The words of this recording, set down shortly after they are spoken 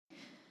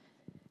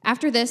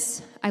After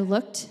this, I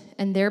looked,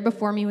 and there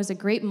before me was a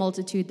great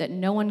multitude that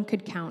no one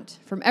could count,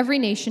 from every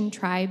nation,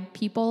 tribe,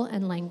 people,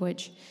 and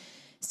language,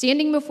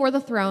 standing before the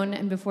throne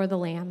and before the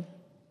Lamb.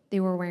 They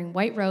were wearing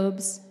white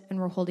robes and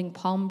were holding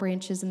palm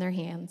branches in their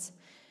hands.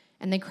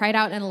 And they cried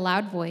out in a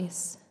loud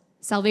voice,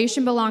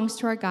 "Salvation belongs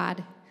to our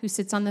God, who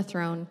sits on the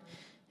throne,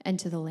 and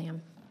to the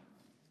Lamb."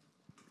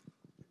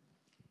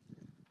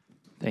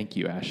 Thank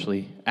you,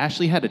 Ashley.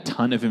 Ashley had a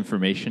ton of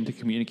information to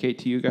communicate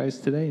to you guys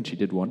today, and she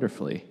did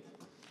wonderfully.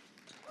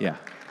 Yeah.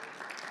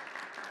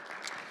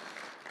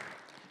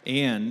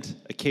 And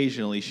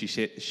occasionally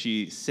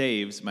she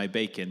saves my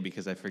bacon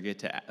because I forget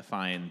to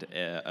find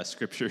a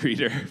scripture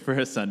reader for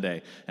a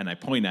Sunday, and I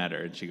point at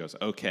her, and she goes,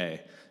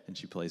 "Okay," and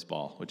she plays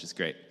ball, which is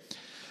great.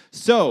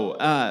 So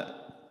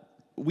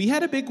we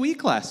had a big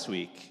week last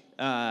week.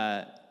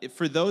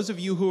 For those of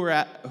you who were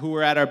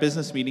at our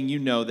business meeting, you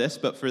know this,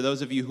 but for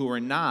those of you who are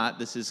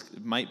not,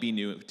 might be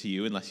new to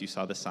you unless you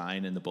saw the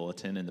sign and the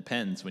bulletin and the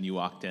pens when you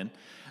walked in.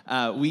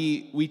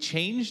 We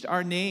changed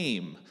our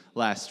name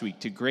last week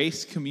to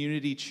Grace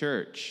Community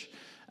Church.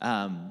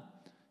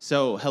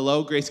 So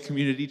hello, Grace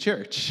Community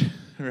Church,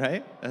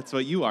 right? That's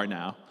what you are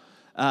now.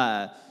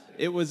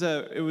 It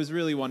was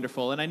really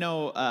wonderful, and I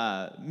know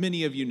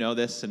many of you know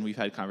this, and we've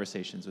had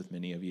conversations with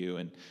many of you.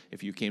 And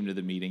if you came to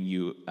the meeting,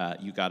 you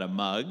got a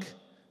mug,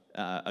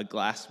 a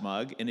glass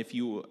mug, and if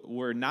you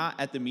were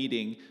not at the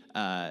meeting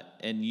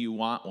and you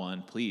want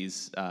one,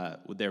 please,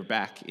 they're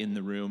back in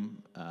the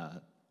room.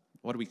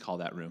 What do we call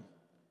that room?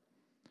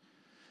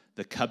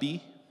 The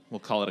cubby.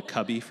 We'll call it a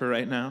cubby for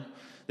right now.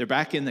 They're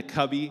back in the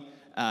cubby.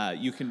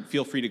 You can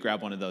feel free to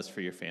grab one of those for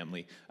your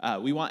family.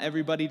 We want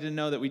everybody to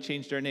know that we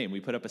changed our name.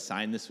 We put up a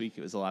sign this week.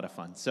 It was a lot of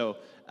fun. So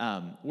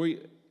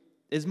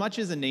as much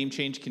as a name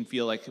change can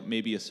feel like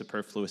maybe a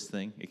superfluous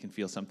thing, it can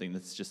feel something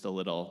that's just a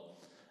little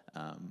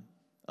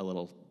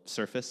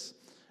surface.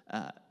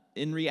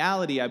 In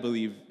reality, I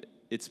believe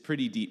it's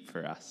pretty deep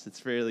for us. It's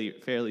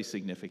fairly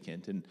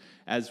significant. And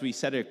as we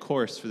set a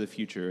course for the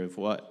future of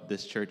what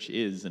this church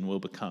is and will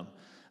become,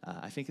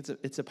 I think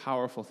it's a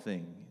powerful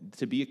thing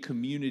to be a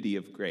community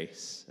of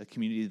grace. A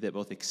community that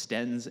both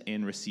extends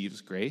and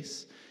receives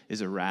grace is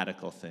a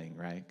radical thing,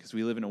 right? Because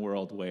we live in a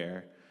world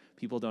where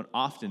people don't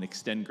often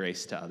extend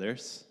grace to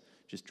others.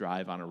 Just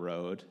drive on a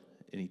road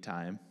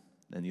anytime,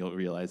 and you'll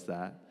realize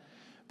that.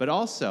 But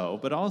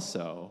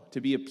also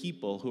to be a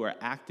people who are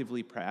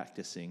actively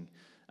practicing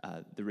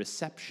the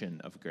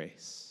reception of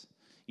grace.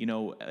 You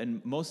know,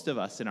 and most of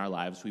us in our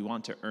lives, we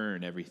want to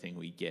earn everything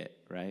we get,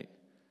 right?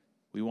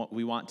 We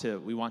want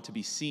to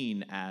be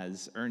seen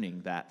as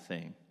earning that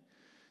thing.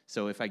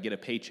 So if I get a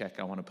paycheck,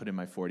 I want to put in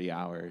my 40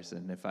 hours,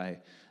 and if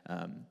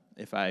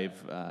I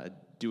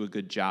do a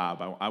good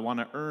job, I want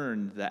to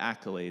earn the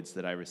accolades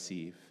that I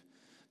receive.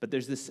 But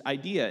there's this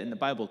idea in the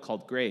Bible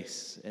called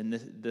grace, and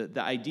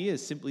the idea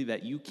is simply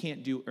that you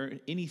can't do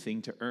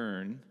anything to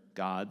earn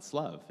God's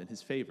love and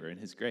His favor and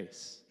His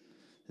grace.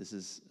 This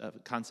is a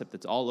concept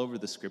that's all over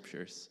the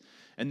Scriptures.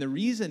 And the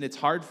reason it's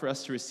hard for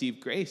us to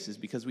receive grace is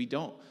because we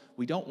don't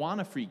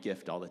want a free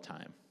gift all the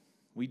time.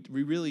 We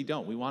really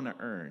don't. We want to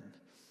earn.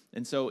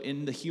 And so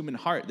in the human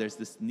heart, there's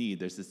this need,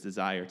 there's this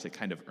desire to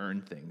kind of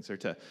earn things or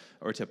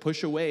to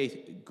push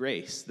away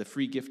grace, the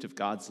free gift of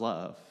God's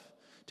love,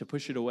 to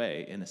push it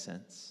away in a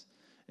sense.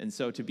 And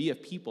so to be a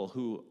people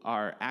who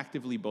are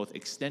actively both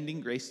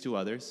extending grace to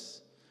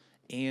others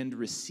and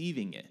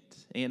receiving it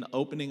and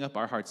opening up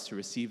our hearts to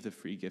receive the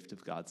free gift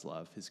of God's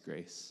love, His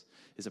grace,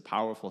 is a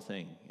powerful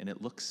thing. And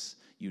it looks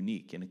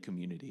unique in a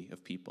community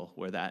of people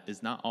where that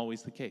is not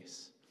always the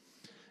case.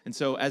 And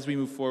so as we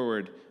move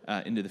forward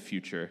into the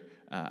future,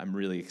 I'm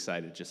really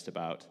excited just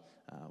about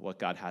what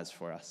God has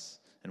for us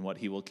and what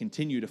He will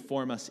continue to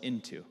form us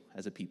into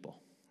as a people.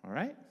 All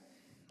right?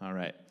 All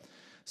right.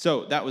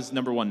 So that was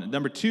number one.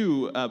 Number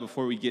two,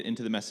 before we get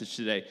into the message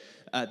today,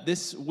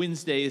 this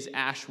Wednesday is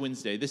Ash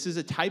Wednesday. This is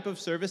a type of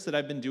service that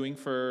I've been doing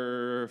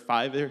for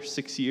 5 or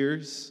 6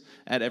 years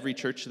at every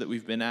church that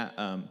we've been at.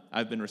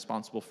 I've been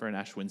responsible for an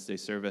Ash Wednesday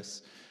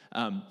service.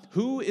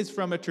 Who is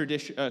from a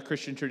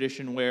Christian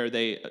tradition where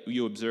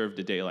you observed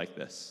a day like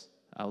this?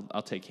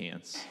 I'll take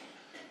hands.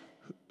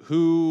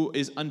 Who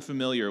is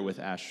unfamiliar with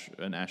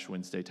an Ash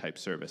Wednesday type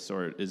service,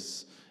 or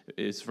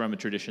is from a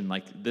tradition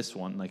like this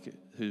one, like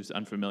who's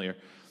unfamiliar?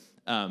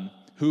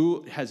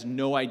 Who has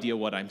no idea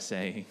what I'm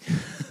saying?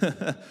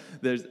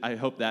 I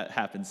hope that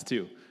happens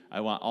too. I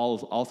want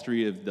all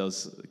three of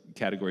those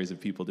categories of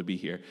people to be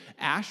here.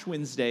 Ash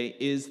Wednesday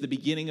is the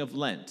beginning of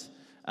Lent.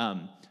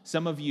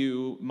 Some of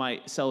you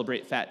might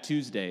celebrate Fat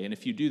Tuesday, and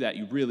if you do that,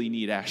 you really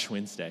need Ash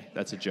Wednesday.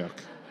 That's a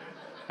joke.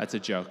 That's a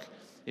joke.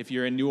 If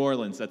you're in New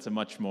Orleans, that's a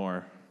much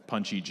more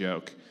punchy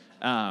joke.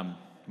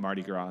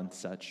 Mardi Gras and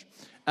such.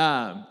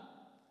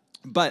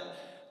 But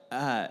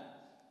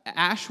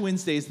Ash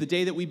Wednesday is the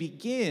day that we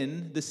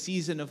begin the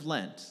season of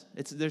Lent.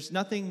 There's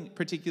nothing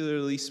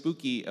particularly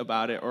spooky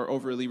about it or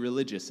overly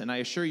religious, and I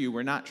assure you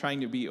we're not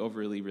trying to be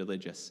overly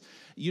religious.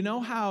 You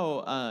know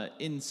how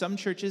in some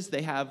churches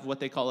they have what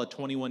they call a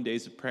 21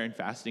 days of prayer and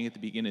fasting at the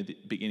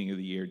beginning of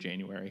the year,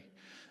 January?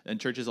 And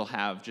churches will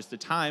have just a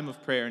time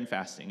of prayer and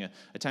fasting,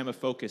 a time of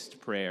focused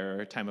prayer,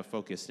 or a time of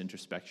focused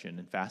introspection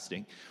and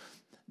fasting.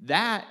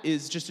 That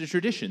is just a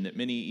tradition that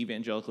many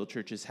evangelical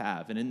churches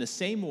have. And in the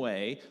same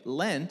way,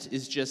 Lent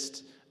is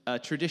just a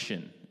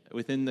tradition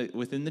within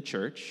the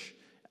church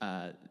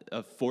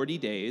of 40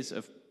 days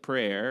of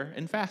prayer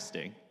and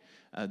fasting.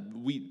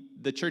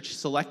 The church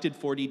selected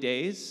 40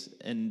 days,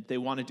 and they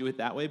want to do it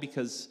that way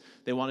because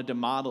they wanted to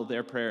model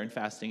their prayer and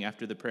fasting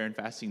after the prayer and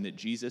fasting that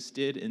Jesus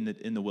did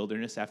in the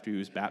wilderness after he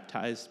was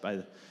baptized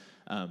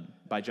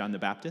by John the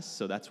Baptist.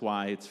 So that's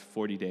why it's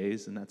 40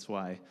 days, and that's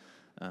why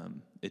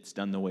it's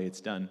done the way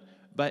it's done.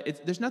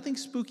 But there's nothing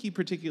spooky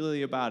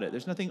particularly about it.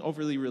 There's nothing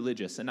overly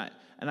religious, and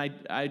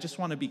I just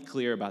want to be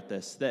clear about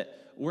this,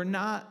 that we're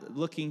not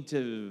looking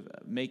to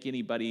make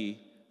anybody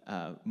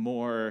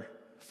more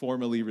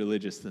formally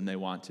religious than they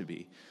want to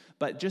be.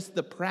 But just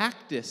the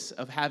practice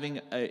of having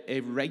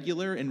a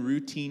regular and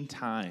routine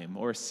time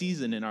or a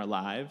season in our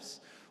lives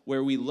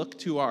where we look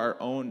to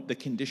the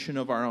condition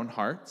of our own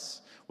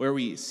hearts, where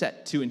we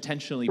set to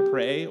intentionally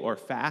pray or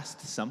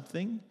fast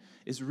something,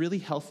 is really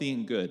healthy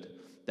and good.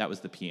 That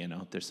was the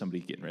piano. There's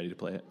somebody getting ready to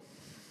play it.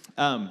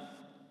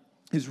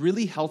 Is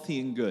really healthy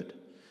and good.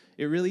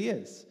 It really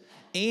is.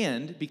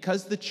 And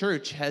because the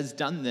church has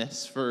done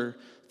this for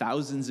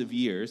thousands of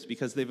years,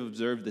 because they've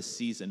observed the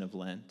season of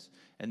Lent,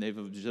 and they've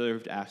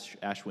observed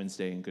Ash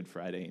Wednesday and Good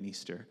Friday and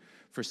Easter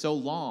for so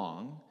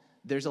long,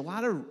 there's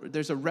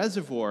a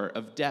reservoir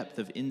of depth,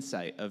 of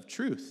insight, of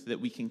truth that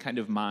we can kind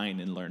of mine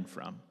and learn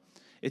from.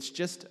 It's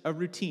just a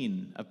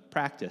routine, a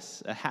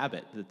practice, a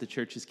habit that the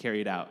church has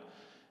carried out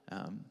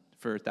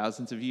for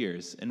thousands of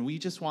years, and we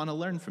just want to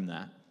learn from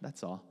that.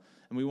 That's all.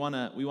 And we want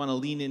to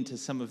lean into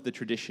some of the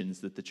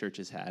traditions that the church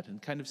has had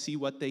and kind of see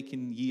what they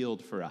can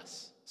yield for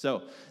us.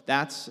 So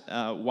that's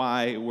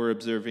why we're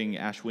observing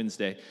Ash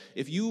Wednesday.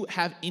 If you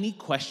have any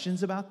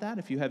questions about that,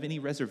 if you have any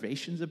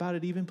reservations about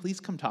it even, please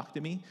come talk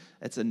to me.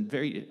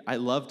 I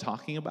love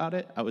talking about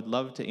it. I would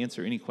love to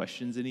answer any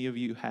questions any of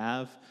you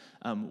have.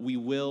 We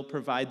will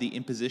provide the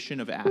imposition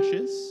of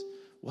ashes.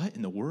 What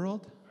in the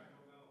world?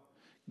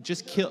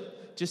 Nix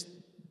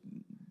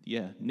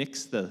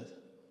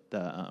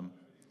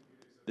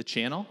the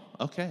channel?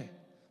 Okay.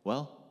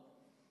 Well,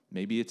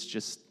 maybe it's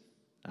just,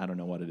 I don't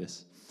know what it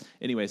is.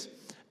 Anyways,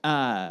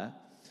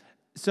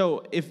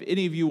 so if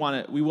any of you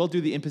want to, we will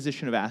do the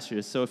imposition of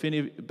ashes. So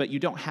but you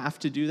don't have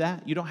to do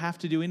that. You don't have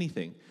to do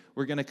anything.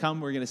 We're going to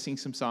come, we're going to sing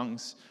some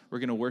songs, we're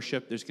going to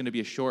worship. There's going to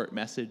be a short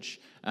message,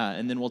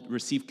 and then we'll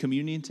receive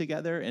communion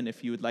together. And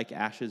if you would like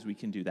ashes, we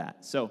can do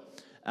that. So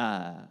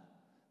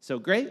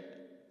great.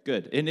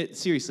 Good. And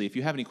seriously, if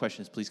you have any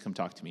questions, please come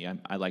talk to me.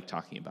 I like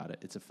talking about it.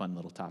 It's a fun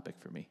little topic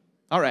for me.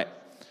 All right.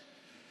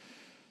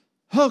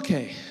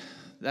 Okay.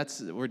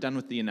 We're done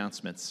with the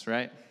announcements,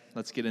 right?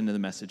 Let's get into the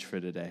message for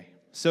today.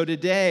 So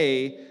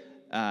today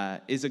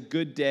is a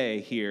good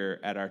day here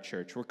at our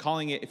church. We're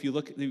calling it,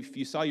 if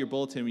you saw your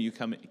bulletin when you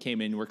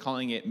came in, we're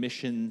calling it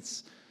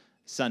Missions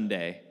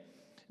Sunday.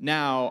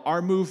 Now,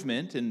 our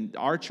movement and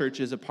our church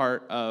is a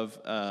part of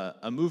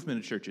a movement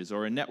of churches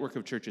or a network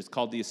of churches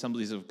called the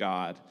Assemblies of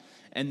God.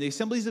 And the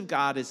Assemblies of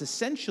God is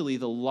essentially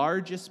the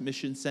largest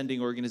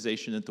mission-sending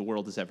organization that the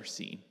world has ever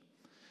seen.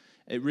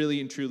 It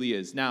really and truly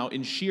is. Now,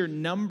 in sheer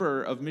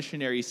number of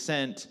missionaries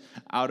sent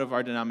out of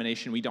our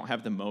denomination, we don't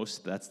have the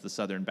most. That's the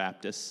Southern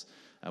Baptists.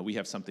 We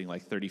have something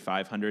like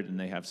 3,500, and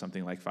they have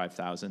something like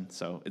 5,000.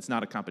 So it's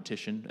not a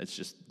competition. It's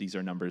just these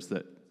are numbers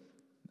that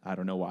I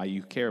don't know why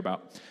you care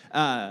about.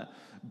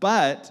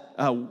 But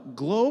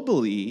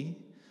globally,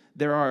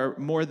 there are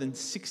more than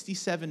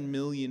 67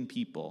 million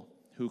people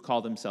who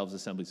call themselves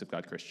Assemblies of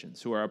God Christians,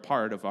 who are a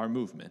part of our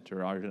movement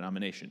or our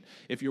denomination.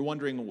 If you're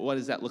wondering what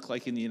does that look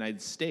like in the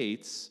United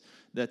States,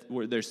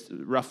 there's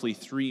roughly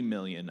 3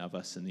 million of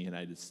us in the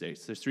United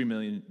States. There's 3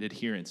 million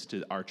adherents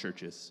to our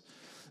churches.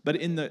 But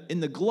in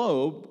the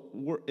globe,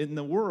 in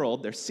the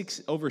world,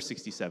 there's over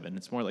 67.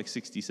 It's more like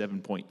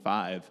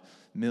 67.5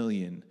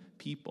 million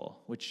people,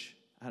 which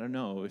I don't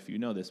know if you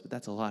know this, but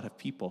that's a lot of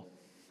people.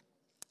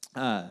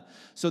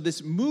 So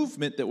this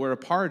movement that we're a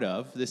part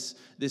of,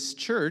 this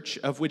church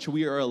of which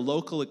we are a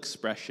local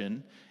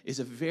expression, is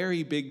a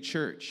very big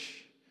church.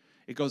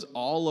 It goes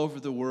all over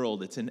the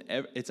world.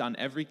 It's on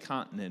every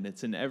continent.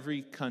 It's in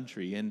every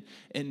country, and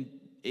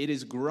it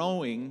is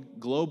growing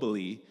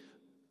globally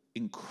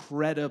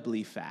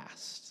incredibly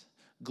fast.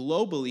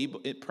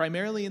 Globally,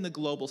 primarily in the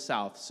global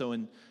south, so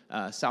in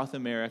South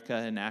America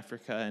and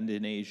Africa and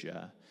in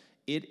Asia,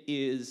 it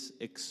is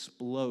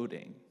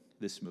exploding,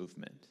 this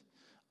movement.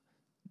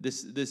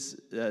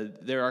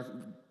 There are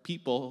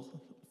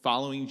people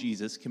following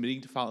Jesus,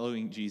 committing to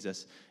following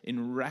Jesus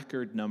in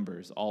record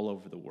numbers all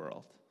over the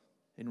world,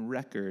 in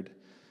record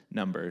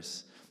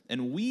numbers.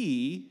 And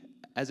we,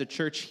 as a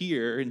church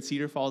here in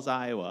Cedar Falls,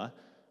 Iowa,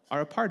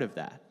 are a part of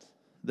that.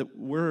 That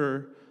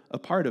we're a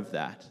part of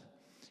that.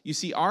 You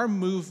see, our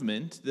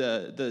movement,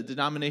 the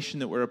denomination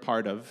that we're a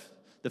part of,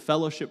 the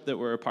fellowship that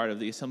we're a part of,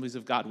 the Assemblies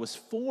of God, was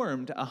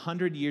formed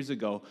 100 years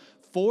ago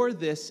for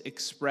this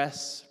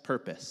express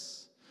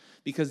purpose.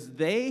 Because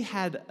they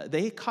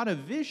caught a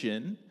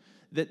vision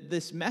that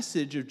this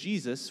message of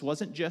Jesus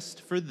wasn't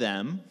just for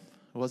them,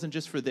 it wasn't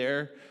just for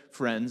their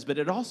friends, but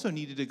it also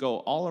needed to go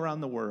all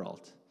around the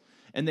world.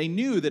 And they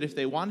knew that if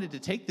they wanted to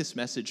take this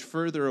message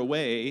further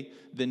away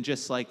than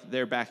just like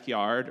their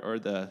backyard or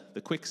the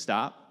quick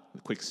stop, the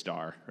quick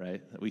star,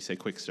 right? We say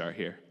quick star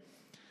here.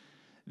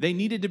 They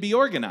needed to be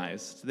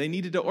organized. They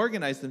needed to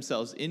organize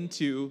themselves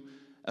into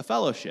a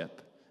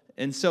fellowship.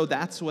 And so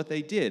that's what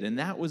they did. And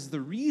that was the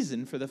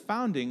reason for the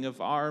founding of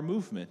our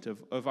movement,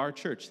 of our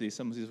church, the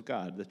Assemblies of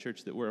God, the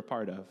church that we're a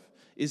part of,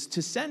 is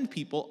to send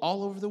people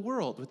all over the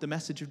world with the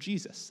message of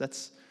Jesus.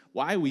 That's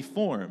why we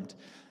formed.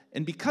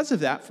 And because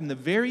of that, from the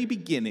very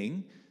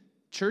beginning,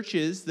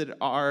 churches that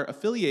are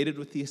affiliated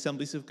with the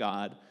Assemblies of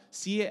God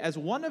see it as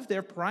one of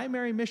their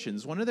primary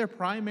missions, one of their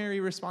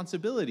primary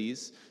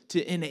responsibilities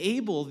to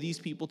enable these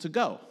people to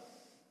go.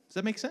 Does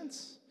that make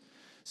sense?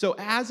 So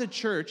as a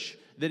church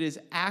that is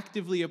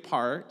actively a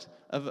part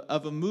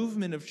of a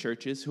movement of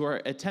churches who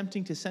are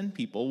attempting to send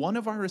people, one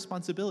of our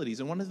responsibilities,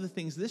 and one of the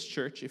things this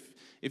church,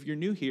 if you're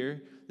new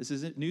here, this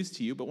isn't news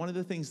to you, but one of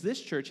the things this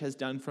church has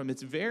done from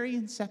its very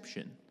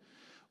inception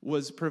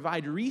was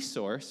provide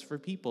resource for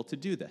people to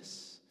do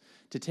this,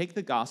 to take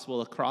the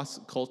gospel across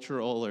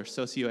cultural or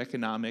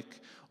socioeconomic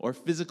or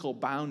physical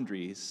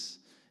boundaries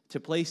to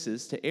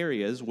places, to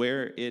areas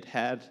where it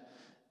had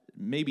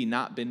maybe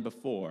not been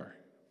before.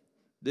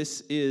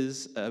 This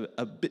is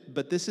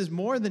but this is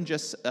more than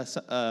just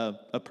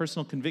a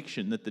personal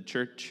conviction that the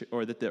church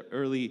or that the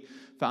early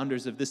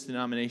founders of this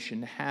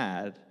denomination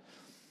had.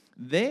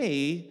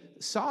 They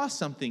saw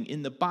something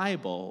in the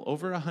Bible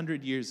over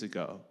 100 years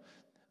ago.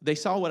 They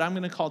saw what I'm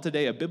going to call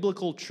today a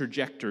biblical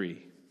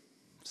trajectory.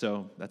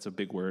 So that's a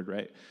big word,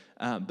 right?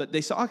 But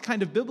they saw a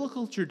kind of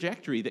biblical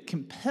trajectory that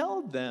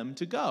compelled them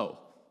to go.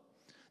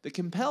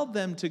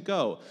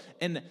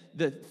 And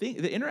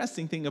the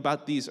interesting thing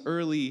about these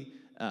early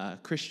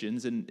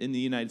Christians in the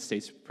United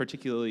States,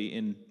 particularly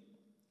in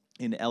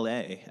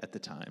LA at the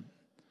time,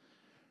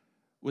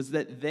 was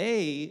that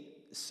they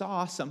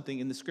saw something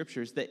in the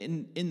scriptures that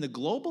in the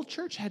global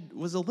church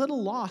was a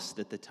little lost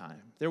at the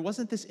time. There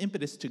wasn't this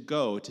impetus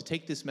to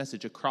take this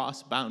message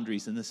across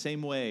boundaries in the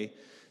same way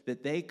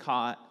that they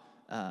caught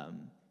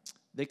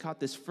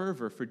this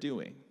fervor for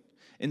doing.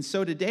 And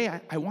so today,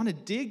 I want to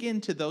dig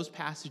into those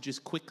passages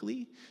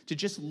quickly to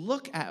just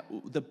look at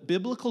the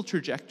biblical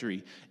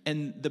trajectory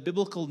and the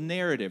biblical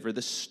narrative or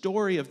the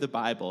story of the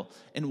Bible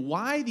and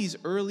why these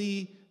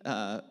early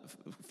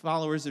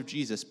followers of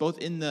Jesus, both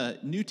in the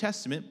New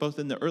Testament, both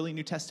in the early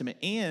New Testament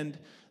and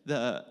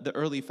the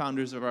early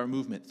founders of our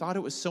movement, thought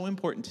it was so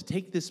important to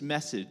take this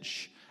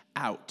message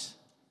out,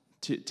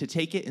 to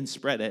take it and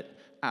spread it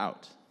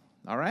out.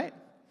 All right?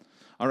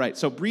 All right,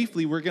 so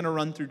briefly, we're going to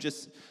run through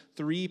just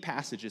 3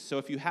 passages. So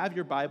if you have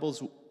your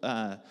Bibles,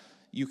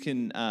 you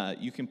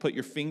can put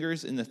your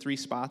fingers in the 3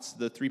 spots.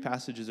 The 3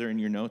 passages are in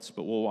your notes,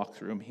 but we'll walk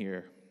through them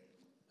here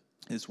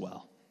as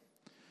well.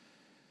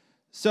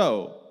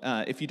 So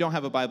if you don't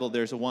have a Bible,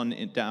 there's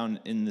one down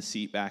in the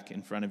seat back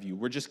in front of you.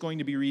 We're just going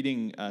to be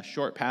reading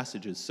short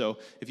passages. So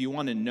if you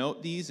want to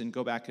note these and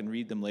go back and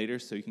read them later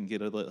so you can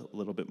get a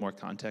little bit more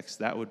context,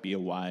 that would be a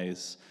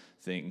wise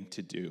thing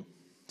to do.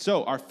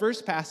 So our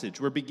first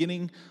passage, we're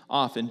beginning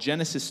off in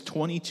Genesis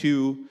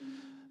 22,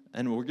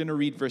 and we're going to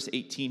read verse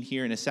 18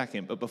 here in a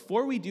second. But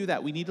before we do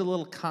that, we need a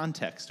little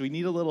context. We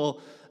need a little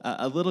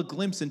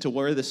glimpse into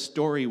where the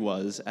story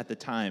was at the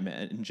time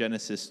in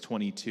Genesis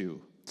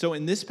 22. So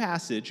in this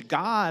passage,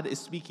 God is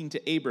speaking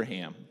to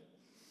Abraham.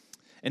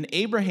 And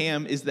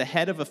Abraham is the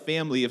head of a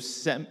family of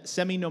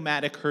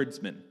semi-nomadic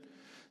herdsmen.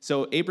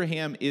 So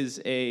Abraham is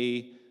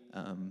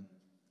am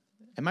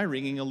I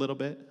ringing a little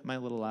bit? Am I a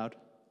little loud?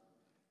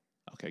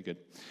 Okay, good.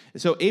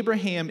 So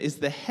Abraham is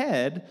the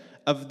head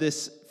of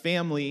this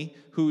family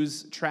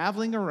who's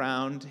traveling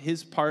around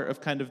his part of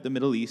kind of the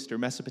Middle East or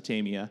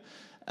Mesopotamia,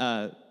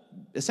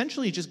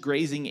 essentially just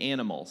grazing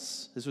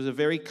animals. This was a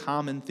very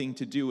common thing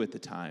to do at the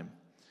time.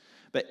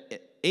 But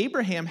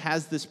Abraham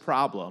has this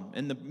problem,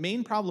 and the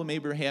main problem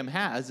Abraham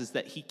has is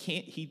that he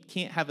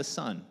can't have a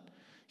son.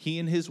 He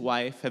and his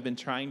wife have been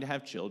trying to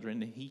have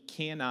children, and he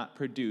cannot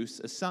produce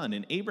a son,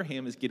 and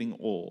Abraham is getting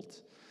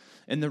old.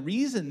 And the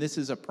reason this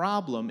is a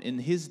problem in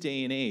his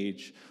day and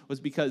age was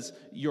because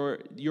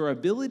your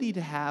ability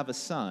to have a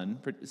son,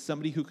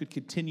 somebody who could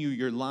continue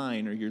your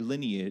line or your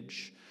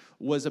lineage,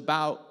 was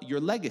about your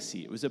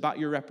legacy. It was about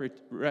your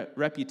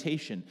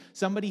reputation.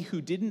 Somebody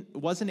who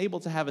wasn't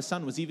able to have a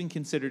son was even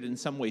considered in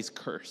some ways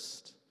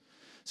cursed.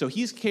 So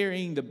he's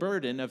carrying the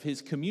burden of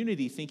his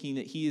community thinking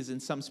that he is in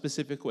some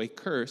specific way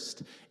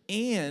cursed,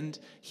 and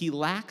he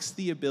lacks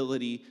the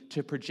ability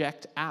to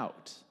project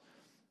out.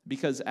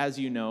 Because as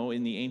you know,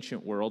 in the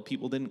ancient world,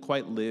 people didn't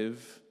quite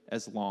live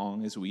as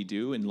long as we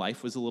do, and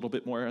life was a little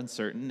bit more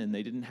uncertain, and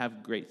they didn't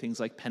have great things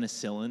like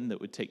penicillin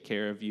that would take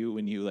care of you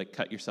when you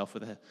cut yourself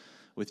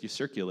with your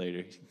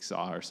circulating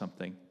saw or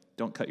something.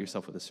 Don't cut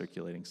yourself with a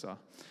circulating saw.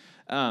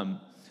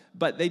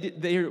 But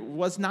there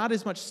was not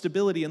as much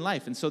stability in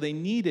life, and so they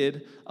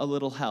needed a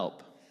little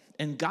help.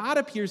 And God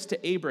appears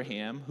to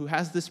Abraham, who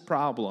has this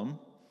problem,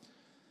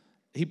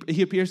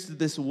 He appears to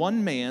this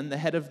one man, the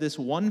head of this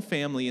one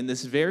family in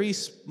this very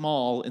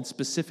small and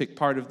specific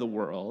part of the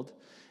world,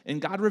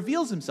 and God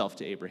reveals himself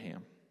to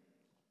Abraham.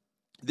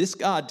 This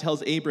God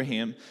tells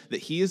Abraham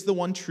that he is the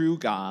one true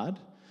God,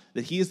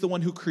 that he is the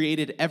one who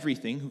created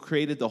everything, who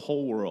created the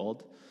whole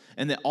world,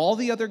 and that all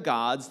the other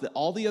gods, that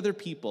all the other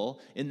people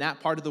in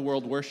that part of the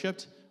world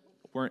worshiped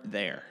weren't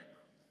there,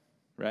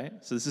 right?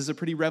 So this is a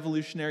pretty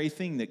revolutionary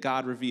thing that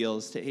God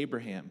reveals to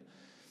Abraham.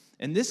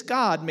 And this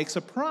God makes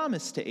a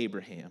promise to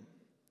Abraham.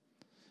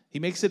 He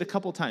makes it a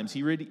couple times.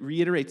 He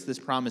reiterates this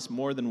promise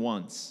more than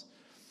once.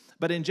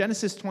 But in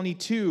Genesis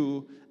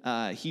 22,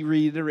 he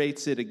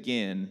reiterates it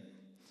again.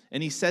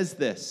 And he says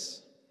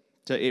this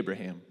to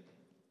Abraham.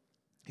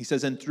 He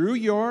says, "And through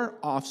your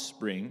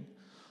offspring,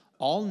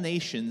 all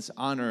nations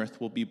on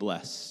earth will be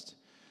blessed,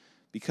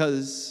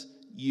 because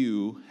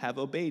you have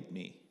obeyed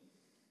me."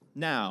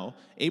 Now,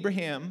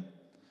 Abraham,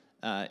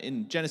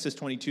 in Genesis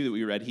 22 that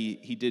we read,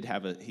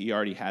 he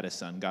already had a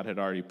son. God had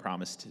already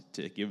promised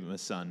to give him a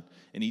son,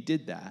 and he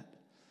did that.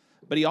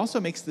 But he also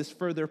makes this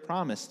further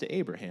promise to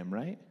Abraham,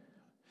 right?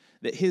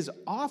 That his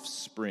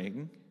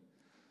offspring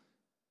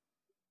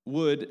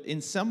would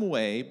in some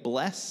way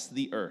bless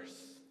the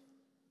earth,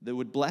 that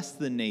would bless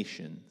the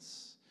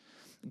nations.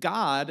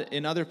 God,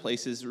 in other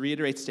places,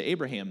 reiterates to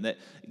Abraham that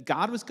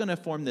God was going to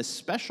form this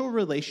special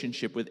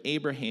relationship with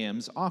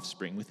Abraham's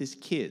offspring, with his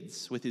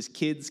kids'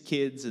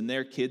 kids, and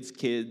their kids'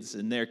 kids,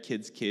 and their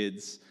kids'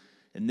 kids,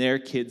 and their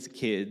kids'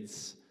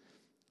 kids,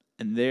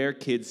 and their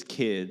kids'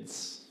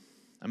 kids.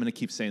 I'm going to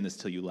keep saying this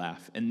till you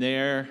laugh. And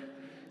their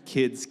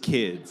kids'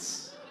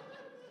 kids.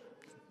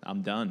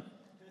 I'm done.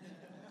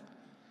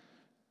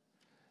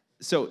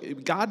 So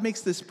God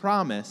makes this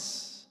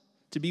promise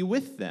to be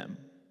with them.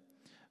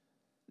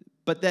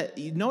 But that,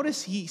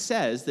 notice he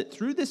says that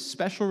through this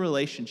special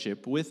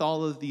relationship with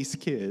all of these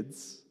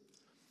kids,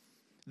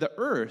 the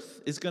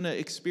earth is going to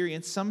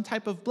experience some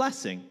type of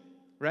blessing,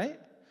 right?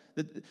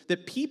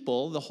 That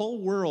people, the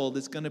whole world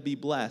is going to be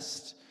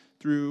blessed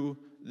through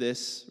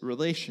this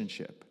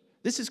relationship.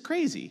 This is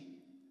crazy.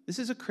 This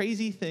is a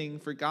crazy thing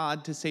for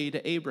God to say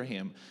to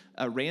Abraham,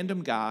 a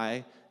random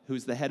guy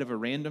who's the head of a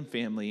random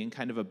family in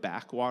kind of a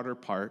backwater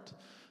part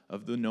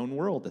of the known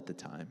world at the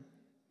time.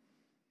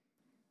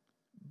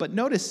 But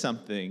notice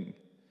something,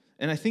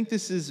 and I think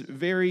this is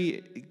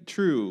very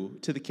true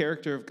to the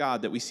character of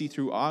God that we see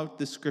throughout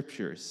the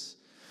scriptures,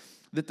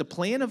 that the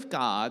plan of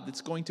God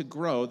that's going to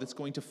grow, that's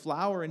going to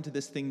flower into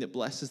this thing that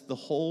blesses the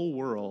whole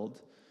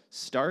world,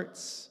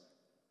 starts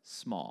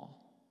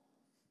small.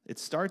 It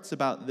starts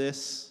about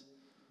this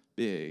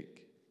big.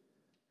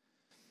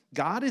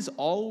 God is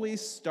always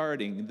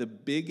starting the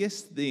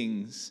biggest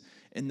things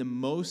in the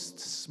most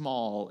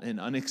small and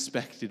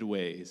unexpected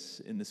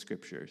ways in the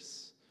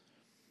scriptures.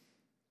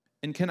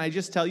 And can I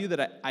just tell you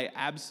that I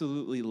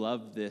absolutely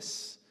love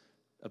this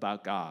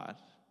about God?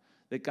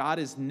 That God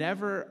is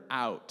never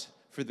out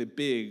for the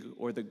big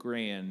or the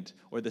grand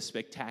or the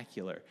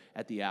spectacular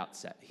at the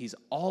outset. He's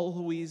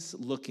always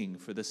looking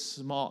for the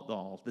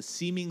small, the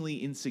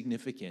seemingly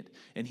insignificant,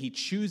 and he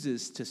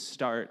chooses to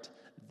start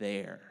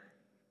there.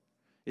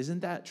 Isn't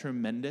that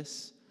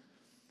tremendous?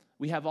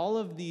 We have all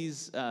of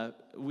these,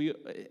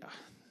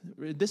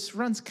 this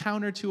runs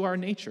counter to our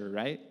nature,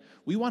 right?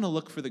 We want to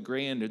look for the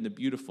grand and the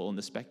beautiful and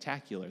the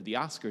spectacular. The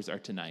Oscars are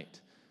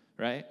tonight,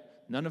 right?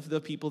 None of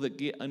the people that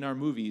get in our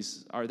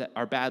movies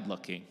are bad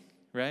looking,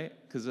 right?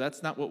 Because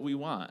that's not what we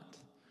want.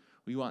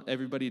 We want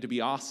everybody to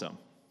be awesome.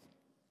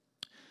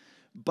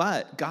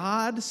 But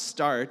God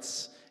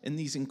starts in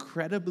these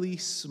incredibly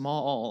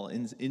small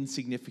and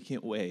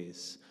insignificant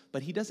ways.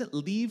 But he doesn't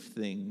leave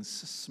things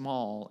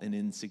small and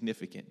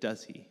insignificant,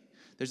 does he?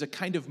 There's a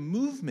kind of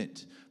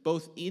movement,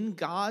 both in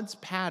God's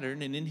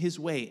pattern and in his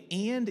way,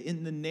 and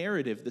in the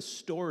narrative, the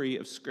story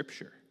of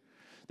Scripture.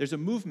 There's a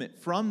movement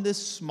from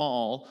this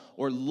small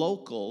or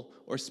local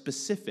or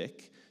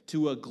specific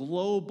to a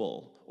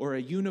global or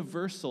a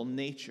universal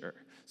nature.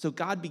 So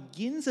God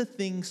begins a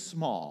thing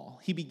small.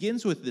 He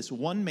begins with this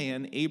one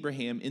man,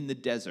 Abraham, in the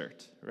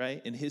desert,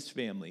 right, in his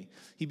family.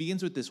 He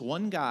begins with this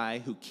one guy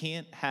who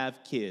can't have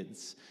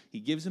kids. He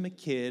gives him a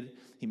kid.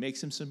 He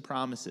makes him some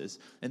promises.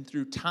 And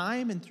through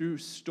time and through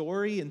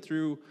story and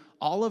through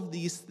all of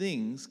these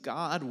things,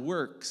 God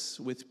works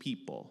with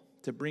people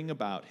to bring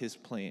about his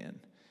plan,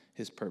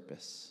 his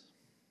purpose.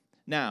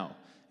 Now,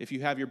 if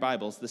you have your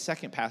Bibles, the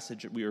second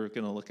passage that we are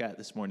going to look at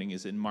this morning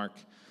is in Mark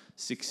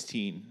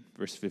 16,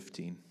 verse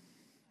 15.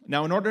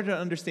 Now, in order to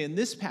understand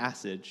this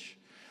passage,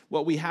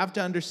 what we have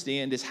to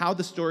understand is how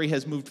the story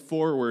has moved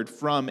forward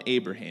from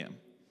Abraham.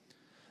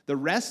 The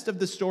rest of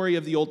the story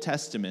of the Old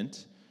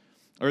Testament,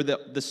 or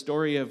the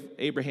story of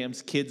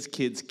Abraham's kids,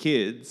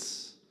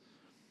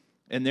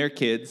 and their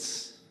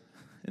kids,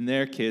 and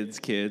their kids'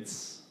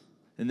 kids,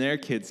 and their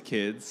kids'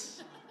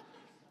 kids,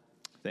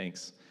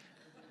 thanks,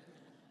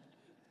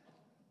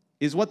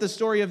 is what the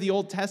story of the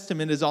Old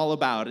Testament is all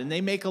about. And they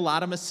make a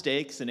lot of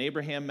mistakes, and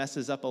Abraham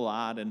messes up a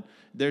lot, and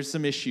there's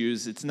some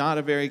issues. It's not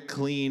a very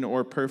clean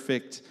or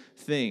perfect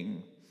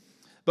thing.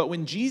 But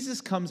when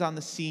Jesus comes on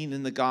the scene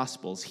in the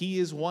Gospels, he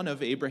is one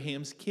of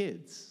Abraham's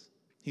kids.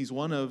 He's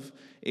one of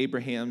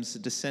Abraham's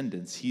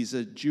descendants. He's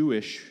a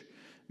Jewish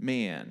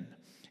man.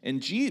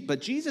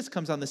 But Jesus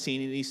comes on the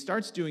scene and he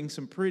starts doing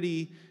some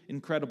pretty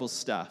incredible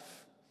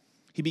stuff.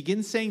 He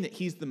begins saying that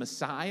he's the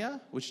Messiah,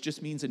 which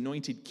just means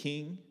anointed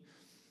king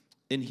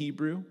in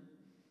Hebrew,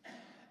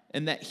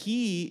 and that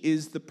he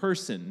is the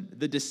person,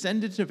 the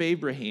descendant of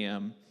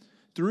Abraham,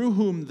 through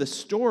whom the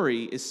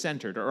story is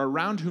centered, or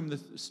around whom the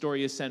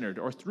story is centered,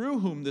 or through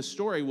whom the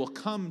story will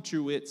come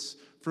to its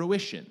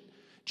fruition.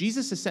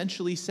 Jesus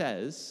essentially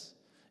says,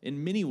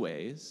 in many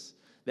ways,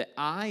 that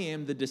I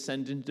am the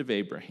descendant of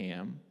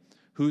Abraham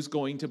who's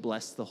going to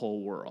bless the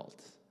whole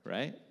world,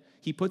 right?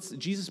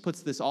 Jesus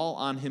puts this all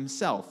on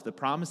himself, the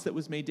promise that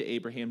was made to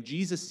Abraham.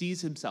 Jesus sees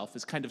himself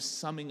as kind of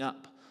summing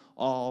up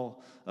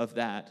all of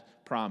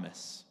that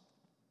promise.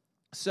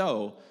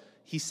 So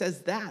he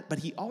says that, but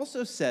he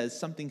also says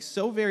something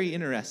so very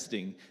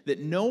interesting that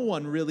no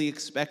one really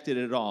expected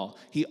at all.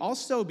 He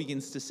also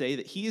begins to say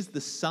that he is the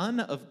Son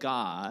of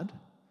God,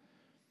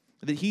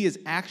 that he is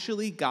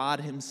actually God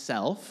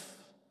himself,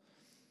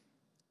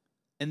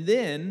 and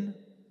that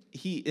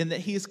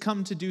he has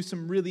come to do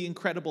some really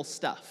incredible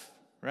stuff,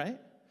 right?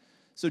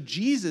 So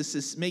Jesus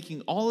is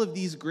making all of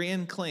these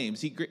grand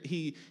claims.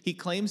 He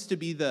claims to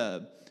be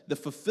the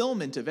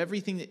fulfillment of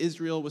everything that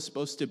Israel was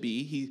supposed to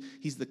be.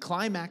 He's the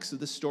climax of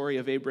the story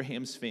of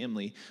Abraham's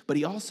family, but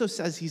he also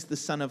says he's the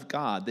Son of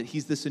God, that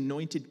he's this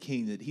anointed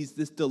king, that he's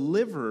this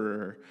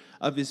deliverer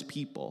of his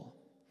people.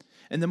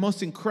 And the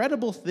most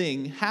incredible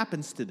thing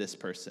happens to this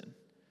person.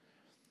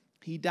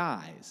 He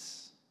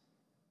dies,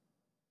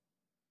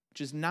 which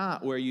is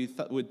not where you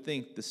would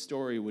think the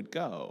story would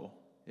go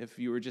if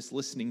you were just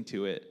listening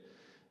to it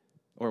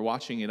or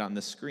watching it on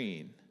the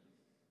screen.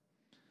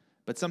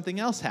 But something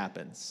else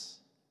happens.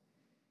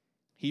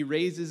 He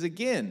raises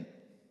again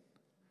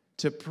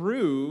to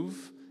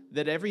prove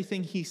that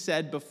everything he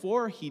said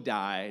before he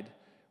died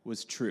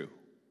was true.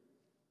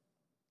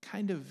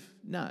 Kind of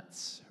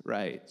nuts,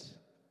 right?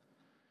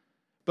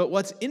 But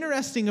what's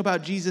interesting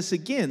about Jesus,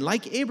 again,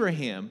 like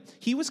Abraham,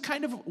 he was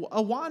kind of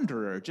a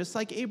wanderer, just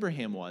like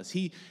Abraham was.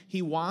 He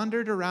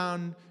wandered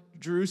around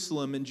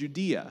Jerusalem and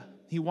Judea.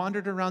 He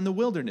wandered around the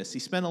wilderness. He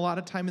spent a lot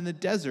of time in the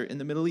desert in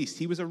the Middle East.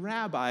 He was a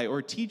rabbi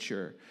or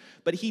teacher.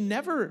 But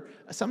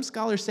some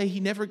scholars say he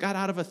never got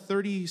out of a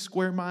 30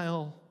 square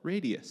mile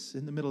radius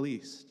in the Middle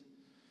East.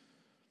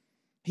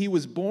 He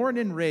was born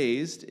and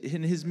raised,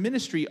 and his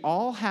ministry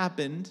all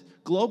happened,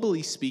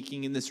 globally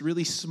speaking, in this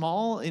really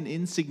small and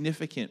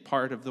insignificant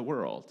part of the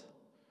world.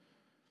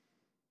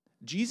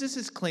 Jesus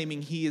is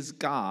claiming he is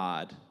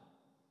God.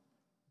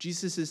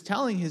 Jesus is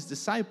telling his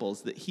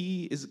disciples that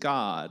he is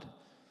God,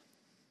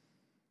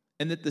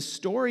 and that the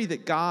story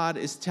that God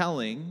is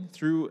telling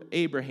through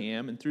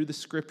Abraham and through the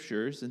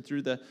scriptures and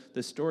through the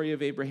story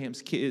of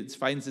Abraham's kids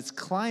finds its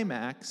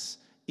climax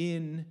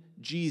in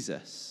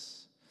Jesus.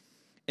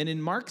 And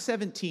in Mark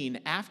 16,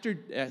 after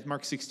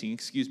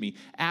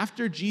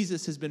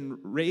Jesus has been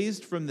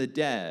raised from the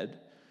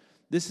dead,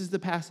 this is the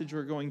passage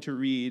we're going to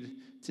read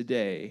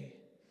today.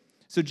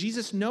 So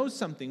Jesus knows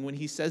something when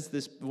he says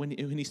this, when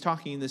he's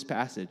talking in this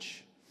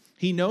passage.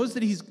 He knows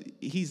that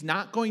he's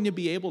not going to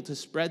be able to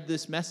spread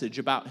this message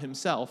about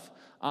himself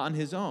on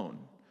his own,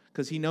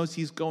 because he knows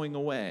he's going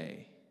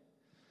away.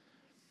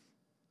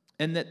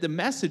 And that the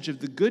message of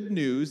the good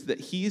news that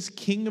he is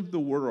king of the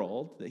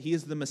world, that he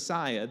is the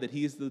Messiah, that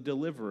he is the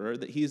deliverer,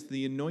 that he is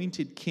the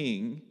anointed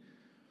king,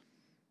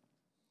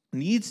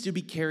 needs to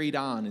be carried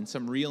on in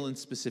some real and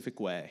specific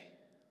way.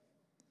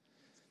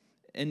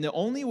 And the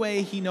only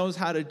way he knows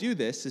how to do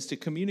this is to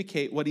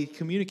communicate what he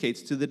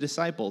communicates to the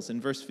disciples in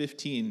verse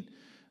 15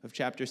 of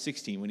chapter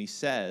 16, when he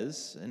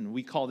says, and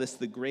we call this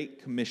the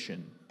Great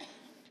Commission.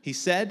 He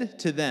said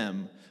to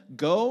them,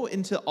 "Go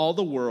into all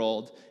the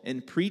world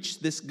and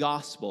preach this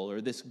gospel," or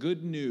this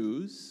good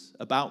news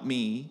about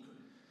me,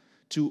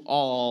 "to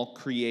all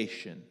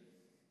creation."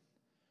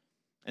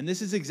 And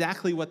this is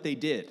exactly what they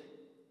did.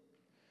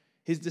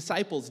 His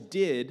disciples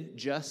did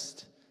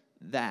just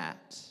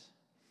that.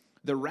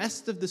 The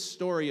rest of the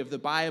story of the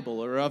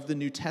Bible, or of the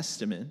New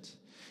Testament,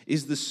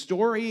 is the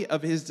story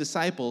of his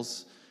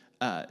disciples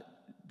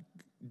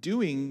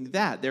doing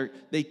that.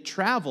 They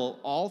travel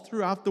all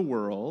throughout the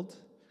world,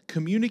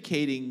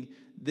 communicating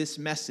this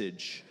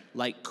message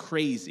like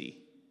crazy.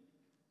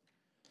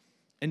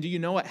 And do you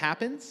know what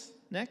happens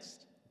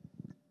next?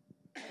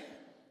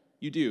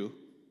 You do,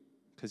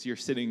 because you're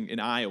sitting in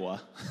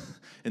Iowa,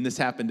 and this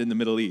happened in the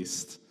Middle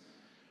East.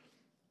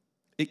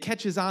 It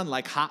catches on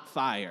like hot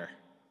fire,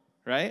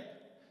 right?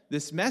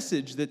 This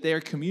message that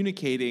they're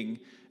communicating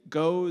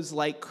goes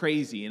like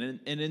crazy. And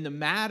in the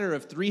matter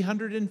of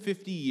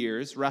 350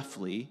 years,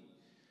 roughly,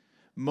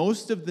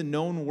 most of the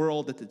known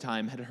world at the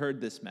time had heard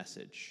this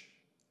message.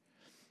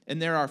 And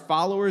there are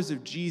followers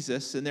of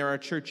Jesus, and there are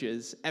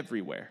churches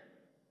everywhere.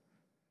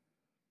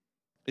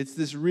 It's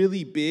this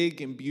really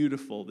big and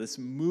beautiful, this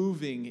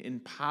moving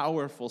and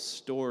powerful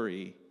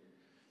story.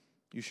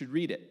 You should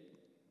read it.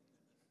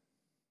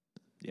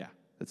 Yeah,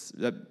 that's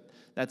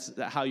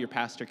how your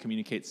pastor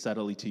communicates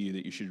subtly to you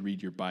that you should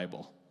read your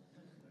Bible.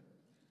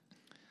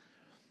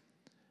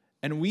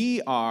 And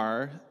we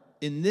are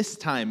in this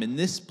time, in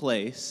this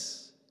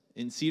place,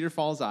 in Cedar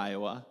Falls,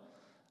 Iowa,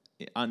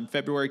 on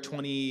February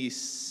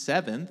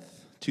 27th,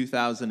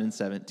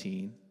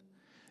 2017,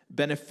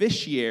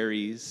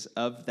 beneficiaries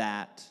of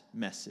that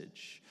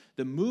message,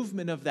 the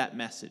movement of that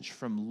message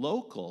from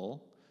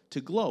local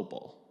to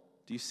global.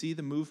 Do you see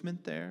the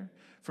movement there?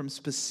 From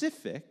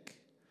specific,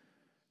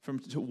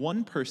 to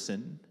one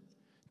person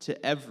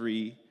to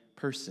every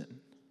person.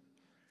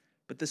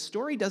 But the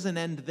story doesn't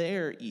end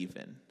there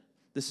even.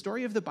 The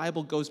story of the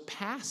Bible goes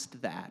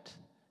past that,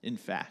 in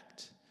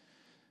fact.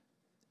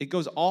 It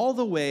goes all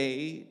the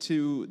way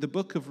to the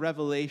book of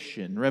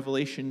Revelation,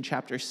 Revelation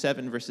chapter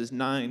 7, verses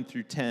 9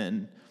 through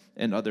 10,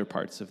 and other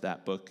parts of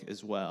that book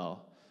as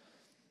well.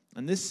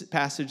 And this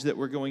passage that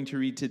we're going to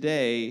read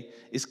today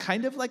is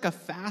kind of like a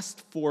fast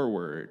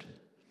forward.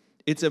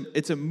 It's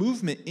a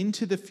movement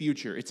into the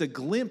future. It's a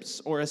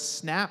glimpse or a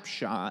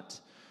snapshot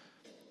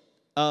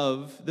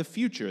of the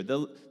future.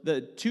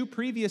 The two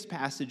previous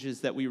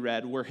passages that we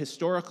read were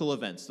historical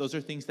events. Those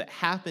are things that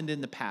happened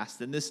in the past.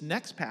 And this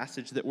next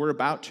passage that we're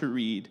about to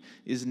read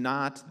is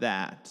not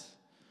that.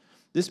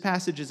 This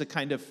passage is a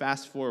kind of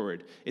fast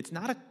forward. It's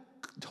not a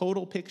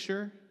total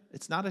picture.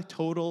 It's not a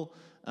total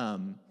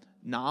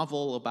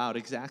novel about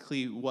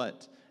exactly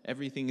what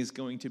everything is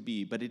going to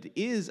be, but it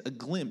is a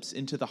glimpse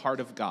into the heart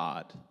of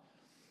God.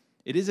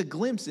 It is a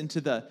glimpse into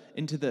the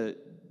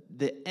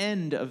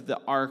end of the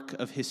arc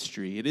of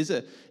history. It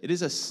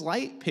is a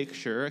slight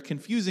picture, a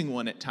confusing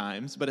one at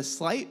times, but a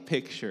slight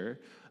picture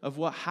of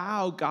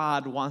how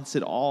God wants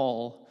it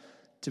all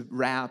to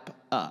wrap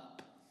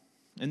up.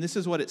 And this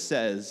is what it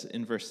says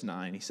in verse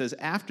 9. He says,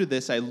 "After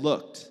this I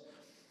looked,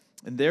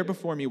 and there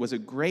before me was a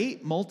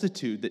great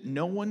multitude that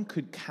no one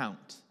could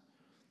count,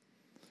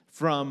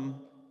 from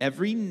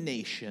every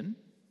nation,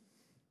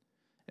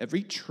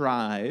 every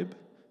tribe,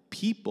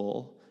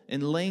 people,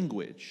 and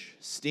language,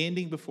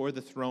 standing before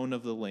the throne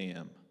of the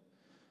Lamb.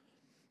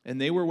 And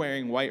they were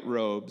wearing white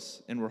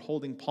robes and were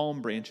holding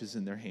palm branches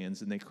in their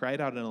hands, and they cried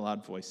out in a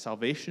loud voice,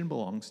 'Salvation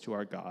belongs to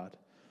our God,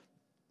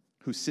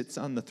 who sits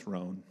on the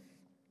throne,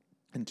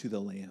 and to the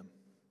Lamb.'"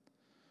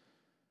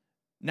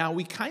 Now,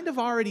 we kind of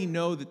already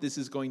know that this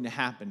is going to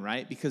happen,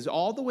 right? Because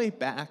all the way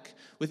back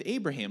with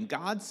Abraham,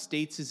 God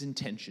states his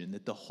intention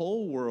that the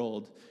whole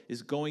world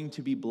is going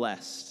to be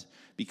blessed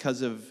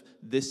because of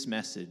this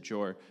message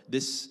or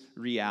this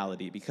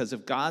reality. Because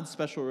of God's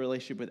special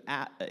relationship with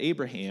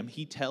Abraham,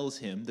 he tells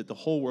him that the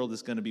whole world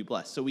is going to be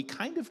blessed. So we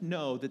kind of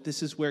know that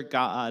this is where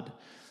God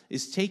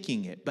is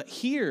taking it. But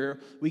here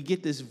we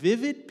get this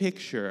vivid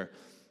picture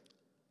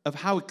of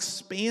how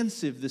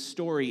expansive the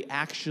story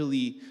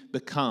actually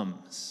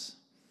becomes.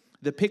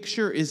 The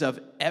picture is of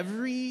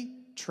every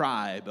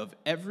tribe, of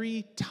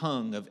every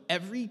tongue, of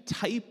every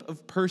type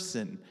of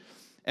person,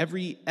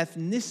 every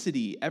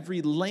ethnicity,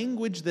 every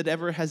language that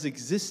ever has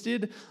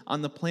existed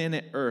on the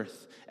planet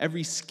Earth,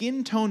 every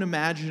skin tone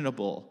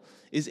imaginable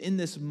is in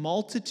this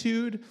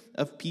multitude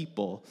of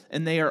people,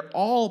 and they are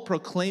all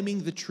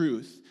proclaiming the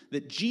truth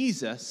that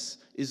Jesus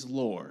is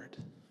Lord.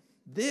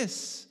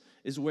 This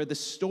is where the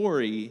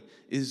story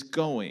is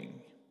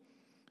going.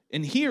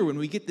 And here, when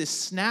we get this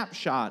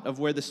snapshot of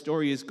where the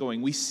story is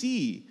going, we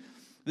see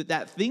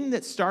that thing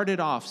that started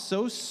off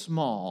so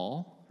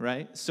small,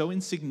 right, so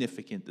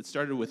insignificant, that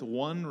started with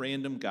one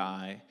random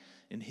guy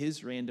and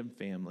his random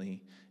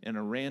family in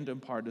a random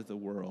part of the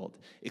world,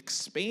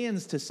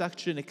 expands to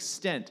such an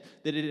extent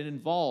that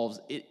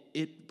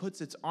it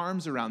puts its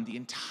arms around the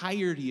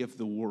entirety of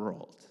the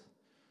world.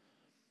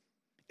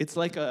 It's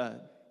like a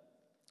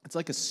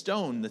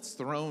stone that's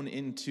thrown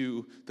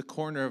into the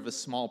corner of a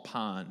small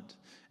pond,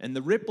 and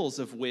the ripples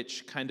of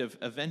which kind of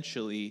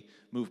eventually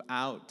move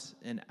out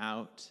and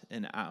out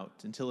and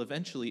out until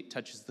eventually it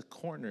touches the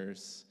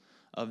corners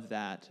of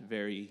that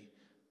very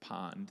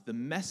pond. The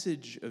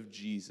message of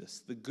Jesus,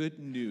 the good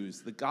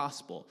news, the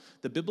gospel,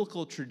 the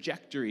biblical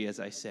trajectory, as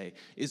I say,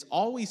 is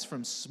always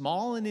from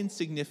small and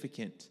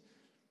insignificant,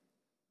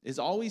 is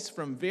always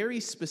from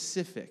very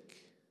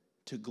specific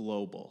to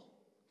global,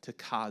 to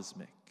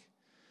cosmic,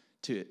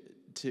 to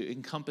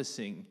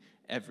encompassing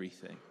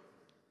everything.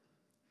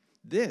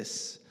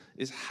 This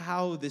is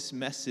how this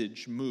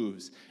message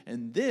moves,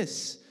 and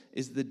this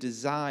is the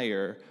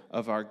desire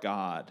of our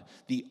God.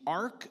 The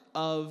arc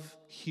of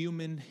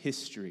human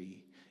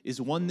history is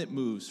one that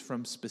moves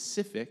from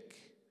specific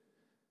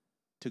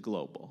to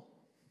global.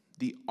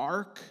 The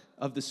arc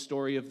of the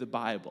story of the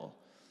Bible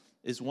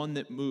is one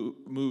that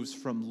moves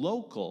from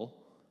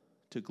local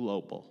to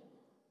global.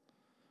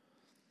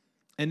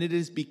 And it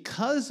is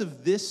because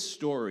of this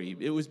story,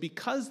 it was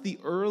because the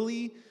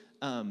early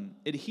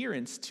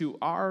adherents to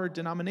our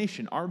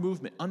denomination, our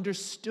movement,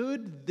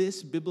 understood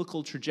this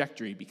biblical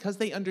trajectory. Because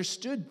they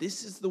understood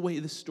this is the way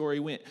the story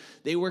went,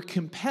 they were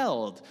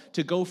compelled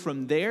to go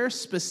from their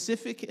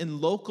specific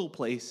and local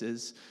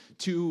places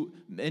to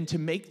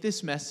make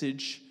this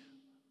message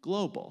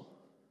global,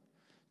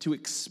 to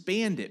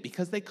expand it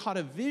because they caught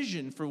a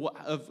vision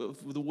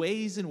of the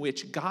ways in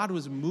which God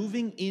was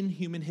moving in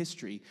human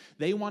history.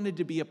 They wanted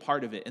to be a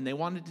part of it, and they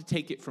wanted to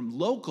take it from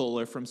local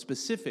or from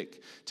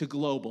specific to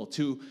global,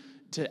 to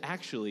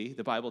actually,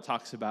 the Bible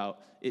talks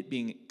about it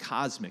being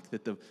cosmic,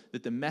 that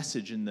the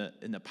message and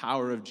the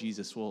power of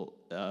Jesus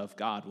of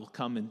God will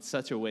come in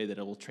such a way that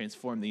it will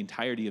transform the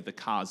entirety of the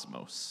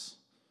cosmos.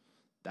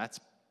 That's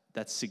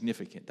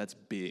significant. That's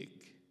big.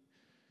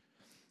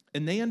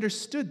 And they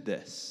understood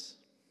this.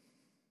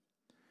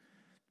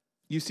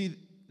 You see,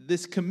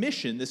 this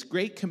commission, this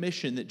great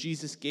commission that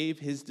Jesus gave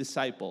his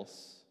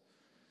disciples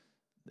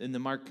in the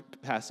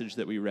Mark passage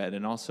that we read,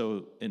 and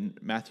also in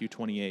Matthew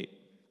 28,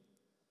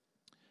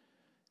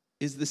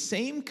 is the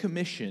same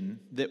commission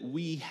that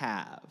we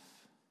have.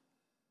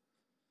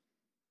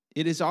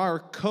 It is our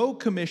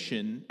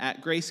co-commission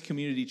at Grace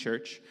Community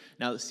Church.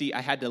 Now, see,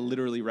 I had to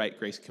literally write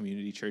Grace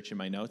Community Church in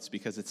my notes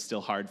because it's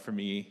still hard for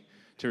me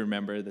to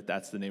remember that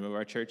that's the name of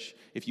our church.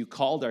 If you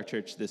called our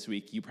church this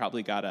week, you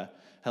probably got a,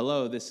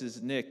 hello, this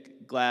is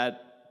Nick, glad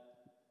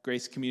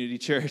Grace Community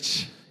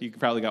Church. You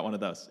probably got one of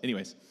those.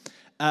 Anyways,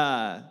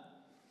 it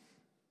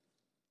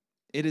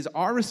is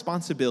our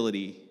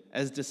responsibility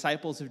as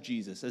disciples of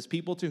Jesus, as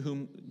people to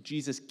whom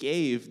Jesus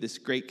gave this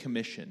great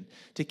commission,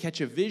 to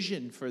catch a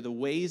vision for the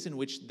ways in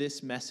which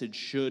this message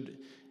should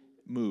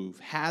move,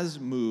 has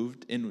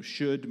moved, and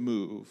should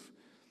move,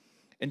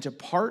 and to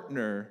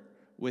partner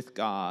with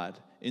God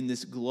in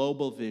this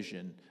global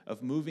vision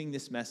of moving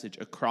this message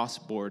across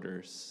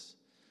borders,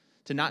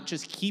 to not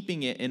just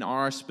keeping it in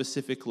our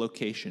specific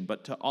location,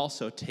 but to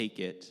also take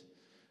it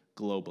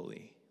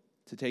globally,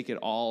 to take it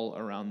all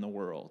around the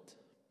world.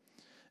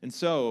 And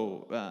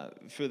so,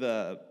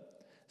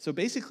 so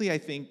basically, I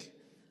think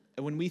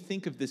when we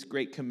think of this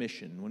great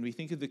commission, when we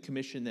think of the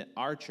commission that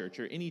our church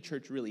or any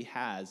church really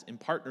has in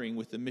partnering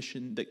with the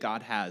mission that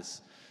God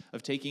has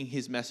of taking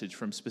his message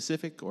from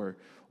specific or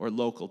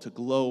local to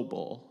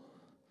global,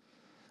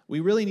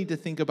 we really need to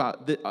think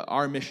about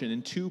our mission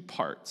in two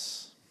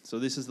parts. So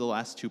this is the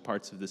last two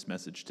parts of this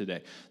message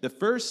today. The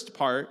first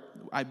part,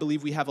 I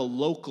believe we have a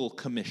local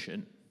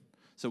commission.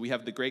 So we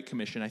have the Great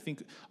Commission. I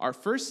think our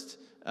first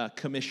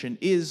commission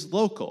is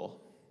local.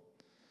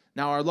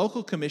 Now, our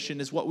local commission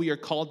is what we are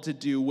called to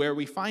do where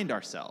we find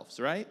ourselves,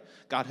 right?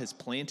 God has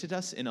planted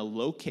us in a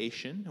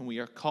location, and we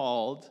are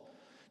called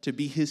to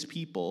be his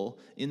people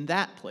in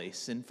that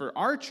place. And for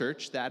our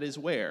church, that is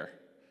where?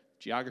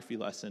 Geography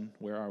lesson,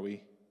 where are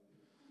we?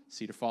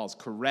 Cedar Falls,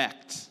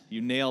 correct.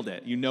 You nailed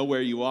it. You know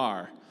where you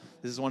are.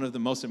 This is one of the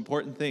most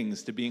important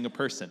things to being a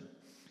person.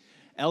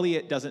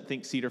 Elliot doesn't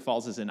think Cedar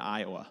Falls is in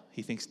Iowa.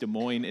 He thinks Des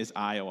Moines is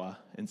Iowa,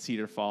 and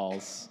Cedar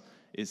Falls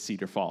is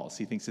Cedar Falls.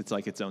 He thinks it's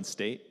like its own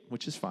state,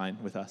 which is fine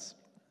with us.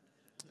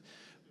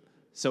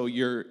 So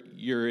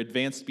you're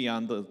advanced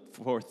beyond the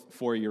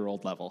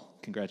four-year-old level.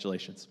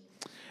 Congratulations.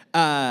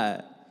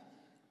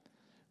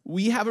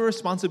 We have a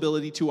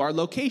responsibility to our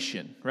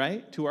location,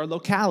 right? To our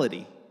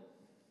locality.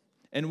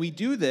 And we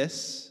do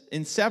this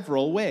in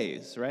several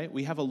ways, right?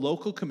 We have a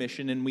local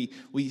commission, and we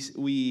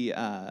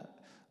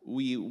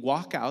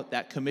walk out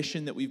that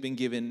commission that we've been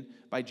given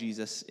by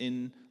Jesus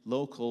in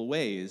local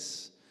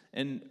ways.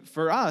 And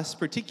for us,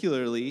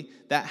 particularly,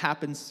 that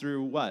happens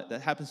through what?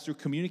 That happens through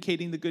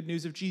communicating the good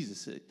news of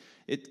Jesus.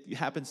 It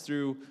happens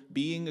through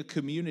being a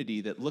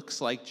community that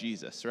looks like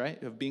Jesus,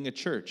 right? Of being a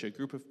church, a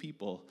group of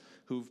people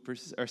who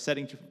are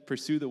setting to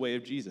pursue the way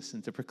of Jesus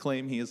and to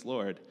proclaim he is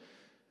Lord.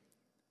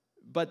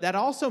 But that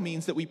also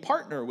means that we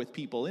partner with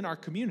people in our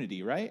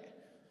community, right?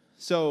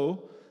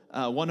 So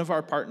one of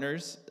our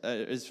partners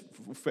is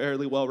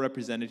fairly well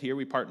represented here.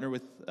 We partner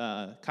with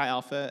Chi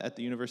Alpha at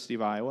the University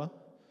of Iowa.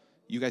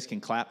 You guys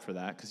can clap for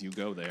that because you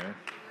go there.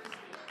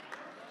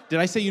 Did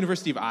I say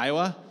University of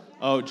Iowa?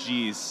 Oh,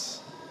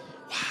 geez.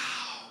 Wow.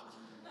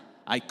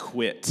 I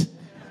quit.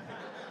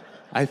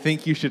 I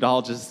think you should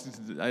all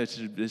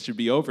it should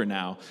be over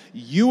now.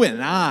 You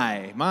and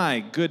I, my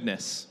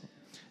goodness.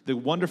 The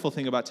wonderful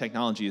thing about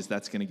technology is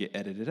that's going to get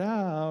edited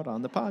out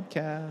on the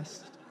podcast.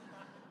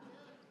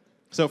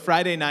 So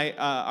Friday night,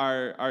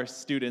 our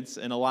students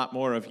and a lot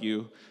more of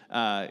you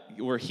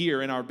were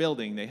here in our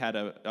building. They had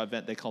an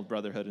event they called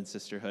Brotherhood and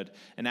Sisterhood.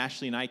 And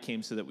Ashley and I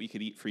came so that we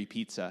could eat free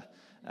pizza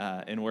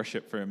and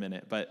worship for a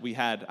minute. But we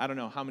had, I don't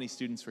know, how many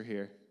students were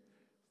here?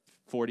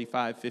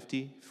 45,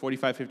 50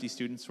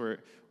 students were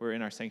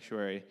in our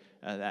sanctuary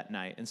that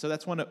night. And so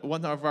that's one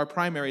of our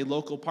primary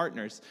local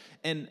partners.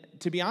 And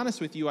to be honest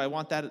with you, I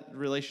want that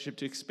relationship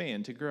to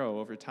expand, to grow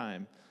over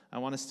time. I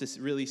want us to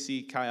really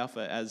see Chi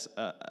Alpha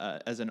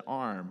as an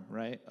arm,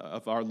 right,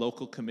 of our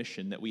local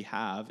commission that we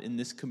have in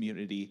this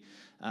community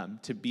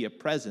to be a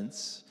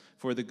presence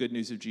for the good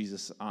news of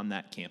Jesus on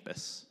that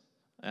campus,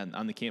 and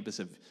on the campus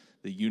of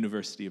the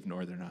University of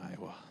Northern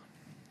Iowa.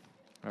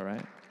 All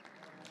right?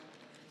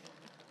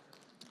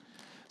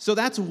 So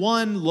that's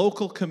one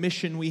local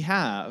commission we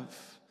have.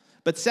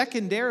 But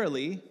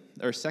secondarily,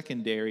 that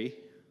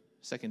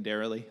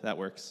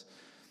works.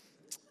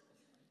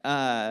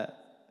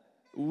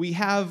 We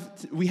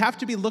have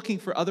to be looking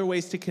for other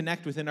ways to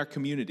connect within our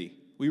community.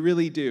 We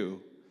really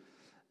do.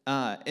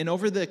 And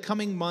over the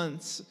coming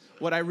months,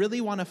 what I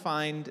really want to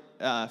find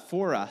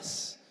for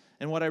us,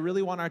 and what I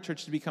really want our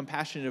church to become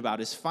passionate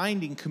about, is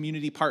finding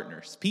community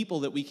partners, people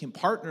that we can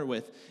partner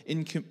with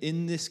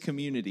in this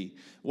community.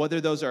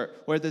 Whether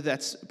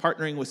that's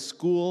partnering with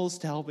schools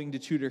to helping to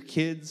tutor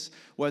kids,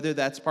 whether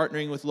that's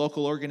partnering with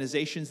local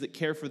organizations that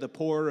care for the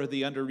poor or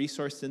the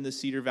under-resourced in the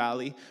Cedar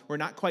Valley. We're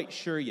not quite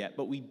sure yet,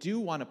 but we do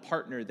want to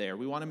partner there.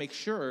 We want to make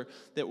sure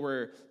that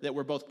we're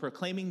both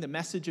proclaiming the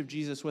message of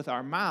Jesus with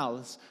our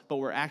mouths, but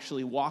we're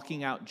actually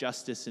walking out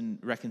justice and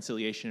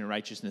reconciliation and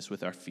righteousness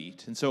with our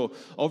feet. And so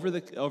over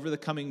the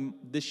coming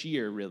this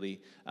year,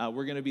 really,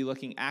 we're going to be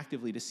looking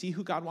actively to see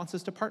who God wants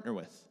us to partner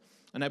with.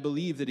 And I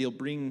believe that he'll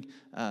bring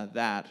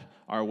that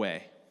our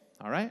way.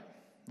 All right?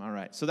 All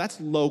right. So that's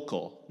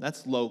local.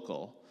 That's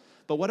local.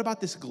 But what about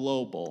this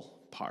global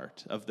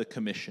part of the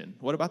commission?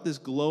 What about this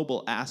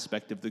global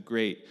aspect of the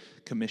Great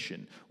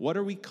Commission? What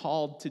are we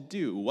called to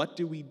do? What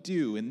do we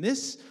do? And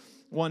this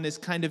one is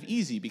kind of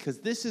easy, because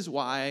this is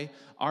why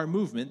our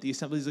movement, the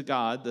Assemblies of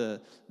God,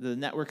 the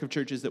network of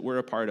churches that we're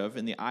a part of,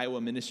 and the Iowa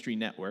Ministry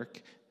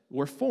Network,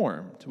 were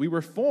formed. We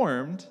were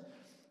formed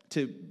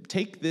to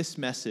take this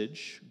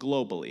message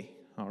globally,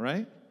 all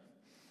right?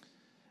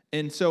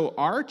 And so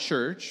our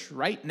church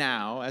right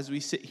now, as we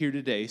sit here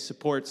today,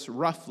 supports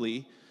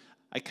roughly,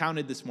 I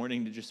counted this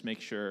morning to just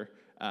make sure,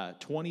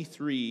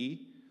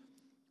 23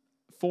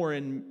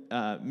 foreign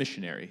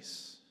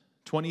missionaries,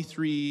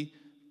 23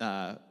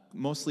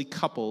 mostly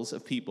couples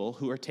of people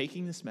who are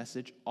taking this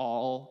message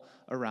all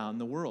around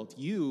the world.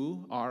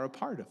 You are a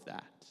part of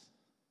that.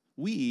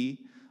 We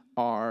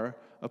are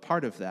a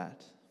part of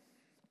that.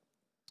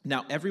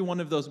 Now, every one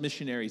of those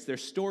missionaries, their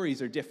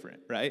stories are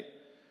different, right?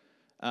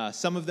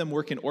 Some of them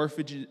work in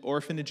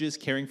orphanages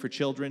caring for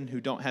children who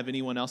don't have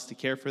anyone else to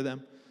care for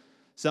them.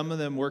 Some of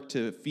them work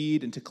to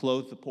feed and to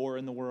clothe the poor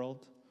in the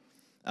world.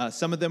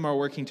 Some of them are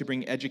working to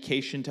bring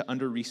education to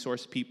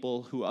under-resourced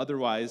people who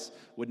otherwise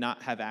would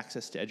not have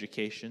access to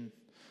education.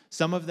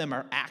 Some of them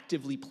are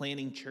actively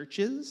planning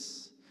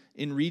churches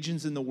in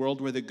regions in the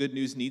world where the good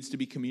news needs to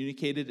be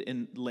communicated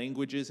in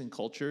languages and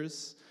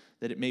cultures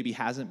that it maybe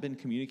hasn't been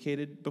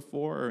communicated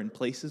before, or in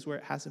places where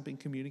it hasn't been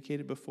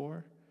communicated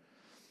before.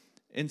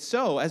 And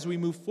so, as we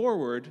move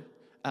forward,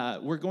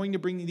 we're going to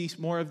bring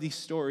more of these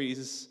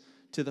stories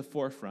to the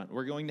forefront.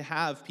 We're going to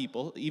have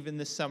people, even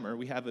this summer,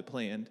 we have it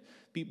planned,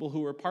 people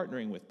who we're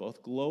partnering with,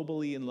 both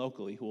globally and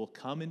locally, who will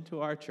come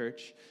into our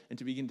church and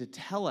to begin to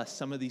tell us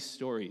some of these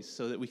stories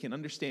so that we can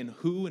understand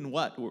who and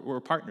what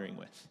we're partnering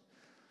with.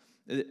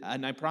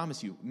 And I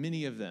promise you,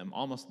 many of them,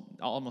 almost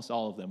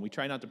all of them, we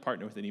try not to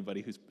partner with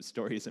anybody whose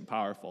story isn't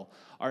powerful,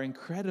 are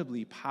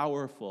incredibly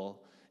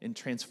powerful and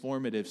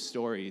transformative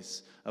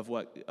stories of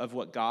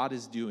what God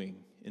is doing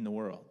in the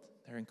world.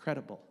 They're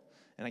incredible.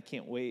 And I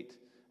can't wait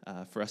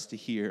for us to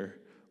hear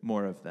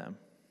more of them.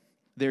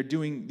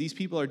 These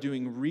people are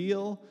doing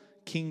real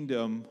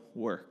kingdom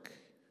work.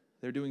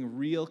 They're doing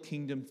real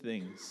kingdom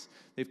things.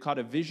 They've caught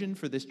a vision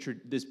for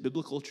this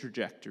biblical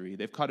trajectory.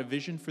 They've caught a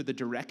vision for the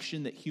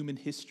direction that human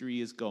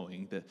history is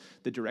going,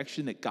 the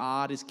direction that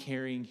God is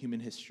carrying human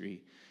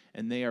history.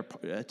 And they are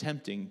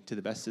attempting, to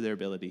the best of their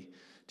ability,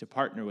 to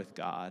partner with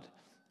God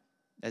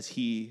as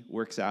he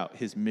works out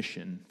his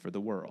mission for the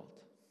world.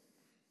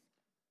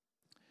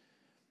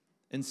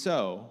 And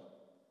so,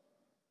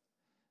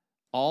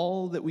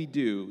 all that we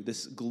do,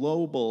 this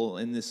global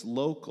and this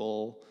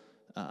local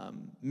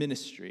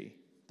ministry,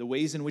 the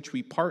ways in which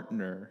we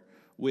partner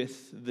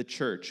with the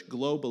church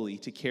globally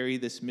to carry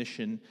this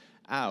mission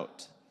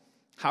out.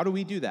 How do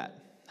we do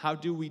that? How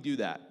do we do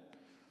that?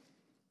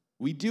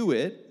 We do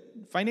it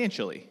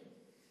financially.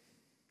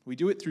 We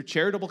do it through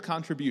charitable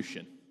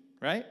contribution,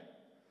 right?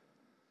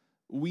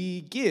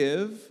 We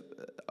give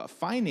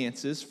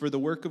finances for the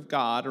work of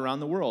God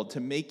around the world to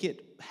make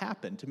it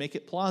happen, to make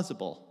it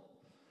plausible.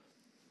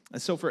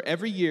 And so for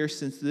every year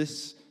since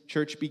this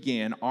church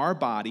began, our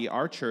body,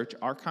 our church,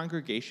 our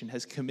congregation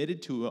has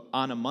committed to,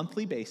 on a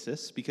monthly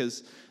basis,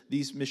 because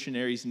these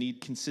missionaries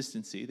need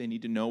consistency, they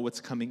need to know what's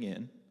coming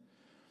in.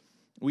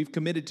 We've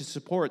committed to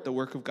support the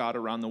work of God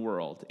around the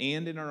world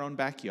and in our own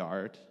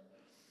backyard.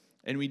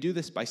 And we do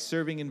this by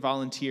serving and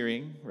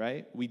volunteering,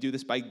 right? We do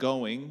this by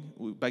going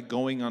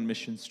on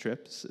missions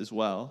trips as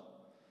well.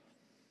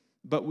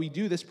 But we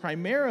do this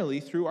primarily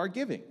through our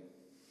giving,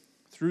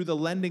 through the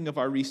lending of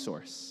our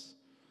resource.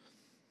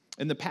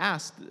 In the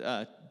past,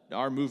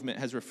 our movement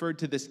has referred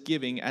to this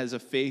giving as a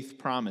faith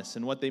promise.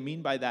 And what they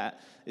mean by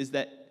that is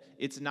that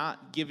it's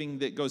not giving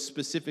that goes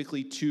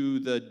specifically to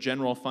the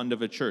general fund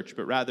of a church,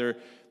 but rather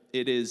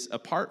it is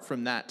apart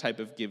from that type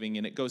of giving,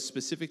 and it goes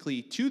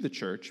specifically to the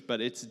church, but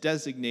it's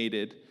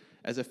designated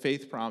as a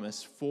faith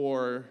promise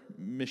for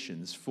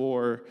missions,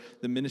 for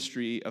the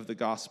ministry of the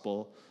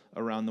gospel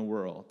around the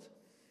world,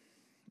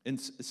 and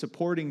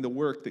supporting the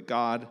work that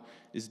God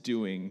is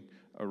doing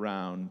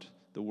around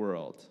the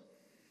world.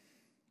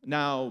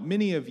 Now,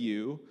 many of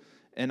you,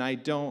 and I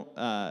don't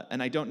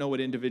know what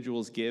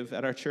individuals give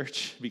at our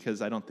church,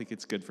 because I don't think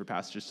it's good for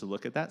pastors to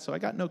look at that, so I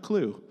got no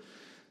clue.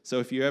 So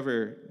if you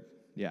ever,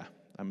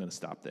 I'm going to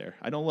stop there.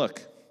 I don't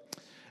look.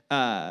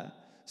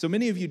 So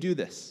many of you do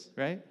this,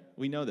 right?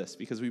 We know this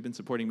because we've been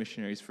supporting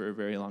missionaries for a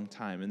very long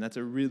time, and that's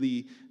a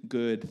really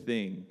good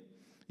thing.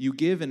 You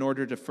give in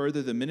order to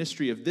further the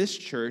ministry of this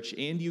church,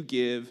 and you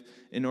give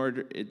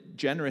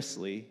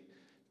generously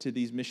to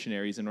these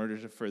missionaries in order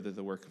to further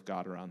the work of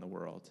God around the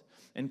world.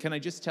 And can I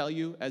just tell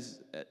you,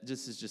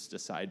 this is just a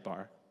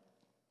sidebar,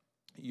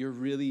 you're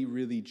really,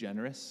 really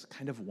generous,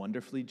 kind of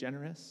wonderfully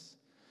generous.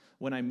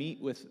 When I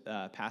meet with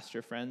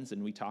pastor friends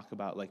and we talk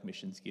about like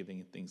missions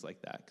giving and things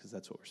like that, because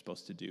that's what we're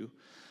supposed to do,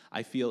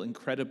 I feel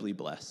incredibly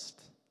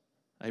blessed.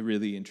 I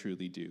really and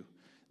truly do.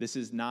 This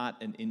is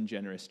not an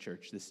ingenerous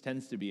church. This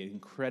tends to be an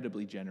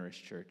incredibly generous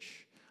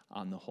church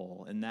on the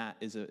whole, and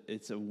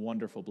it's a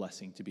wonderful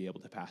blessing to be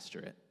able to pastor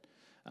it.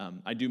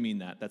 I do mean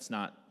that.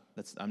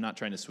 I'm not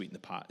trying to sweeten the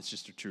pot. It's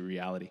just a true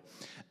reality.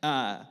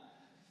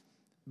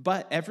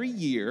 But every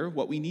year,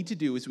 what we need to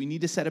do is we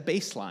need to set a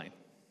baseline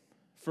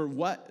for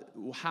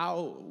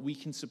how we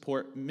can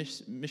support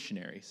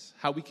missionaries,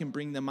 how we can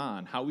bring them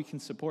on, how we can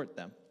support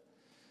them,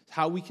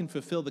 how we can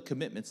fulfill the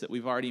commitments that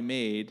we've already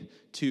made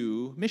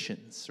to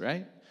missions,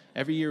 right?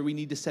 Every year we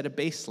need to set a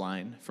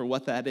baseline for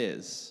what that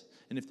is.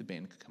 And if the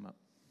band could come up.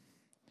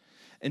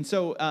 And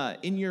so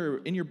in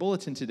your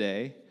bulletin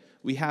today,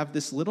 we have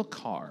this little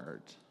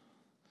card.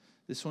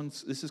 This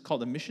is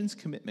called a missions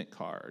commitment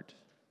card.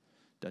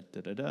 Da, da,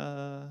 da,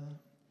 da.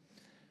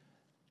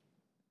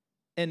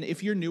 And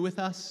if you're new with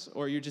us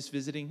or you're just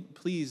visiting,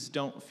 please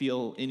don't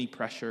feel any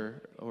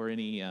pressure or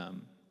any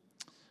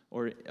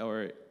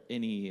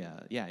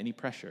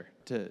pressure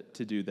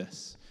to do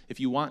this. If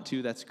you want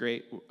to, that's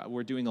great.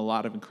 We're doing a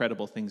lot of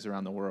incredible things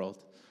around the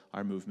world,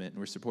 our movement, and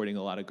we're supporting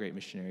a lot of great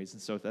missionaries.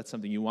 And so if that's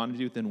something you want to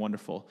do, then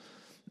wonderful.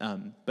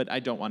 But I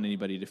don't want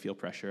anybody to feel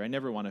pressure. I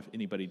never want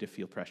anybody to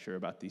feel pressure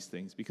about these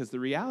things, because the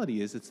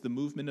reality is it's the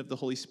movement of the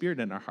Holy Spirit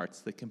in our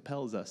hearts that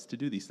compels us to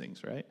do these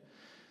things, right?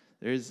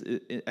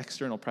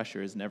 External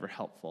pressure is never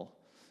helpful.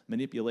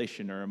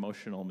 Manipulation or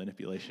emotional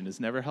manipulation is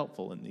never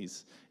helpful in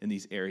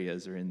these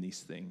areas or in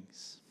these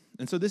things.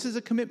 And so this is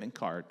a commitment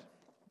card.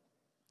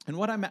 And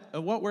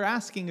what we're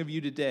asking of you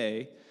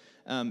today,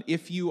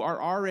 if you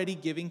are already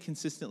giving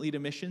consistently to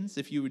missions,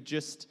 if you would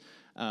just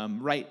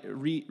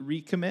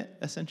recommit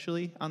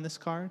essentially on this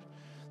card.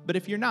 But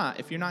if you're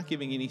not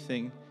giving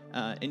anything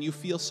and you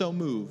feel so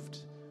moved,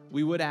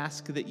 we would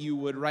ask that you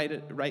would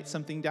write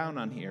something down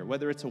on here,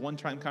 whether it's a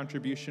one-time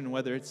contribution,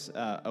 whether it's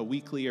a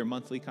weekly or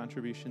monthly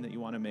contribution that you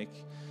want to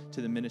make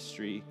to the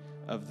ministry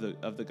of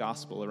the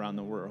gospel around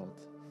the world.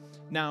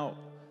 Now,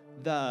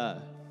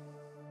 to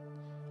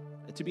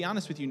be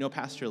honest with you, no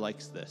pastor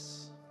likes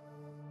this.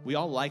 We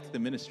all like the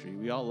ministry.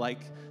 We all like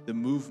the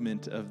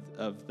movement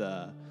of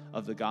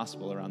the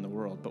gospel around the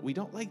world, but we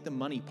don't like the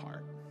money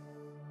part,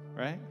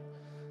 right?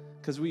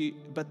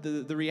 But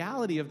the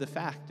reality of the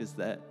fact is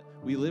that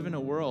we live in a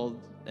world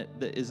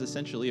that is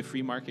essentially a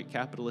free market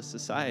capitalist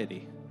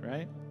society,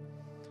 right?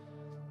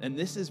 And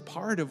this is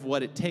part of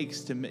what it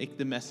takes to make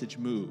the message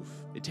move.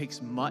 It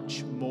takes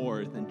much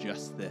more than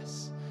just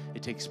this.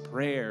 It takes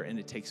prayer, and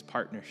it takes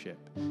partnership.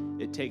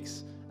 It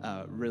takes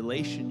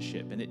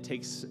relationship, and it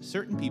takes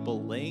certain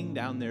people laying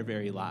down their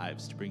very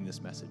lives to bring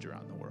this message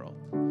around the world.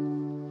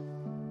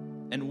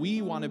 And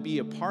we want to be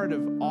a part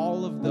of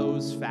all of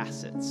those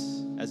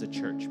facets as a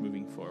church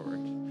moving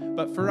forward.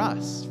 But for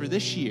us, for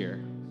this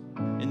year,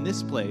 in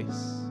this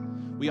place,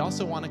 we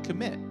also want to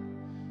commit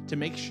to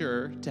make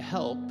sure to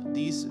help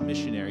these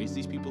missionaries,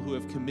 these people who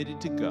have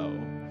committed to go,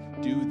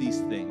 do these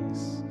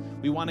things.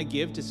 We want to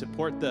give to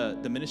support the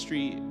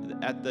ministry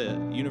at the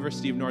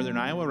University of Northern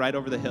Iowa, right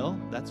over the hill.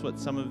 That's what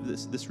some of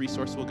this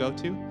resource will go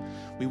to.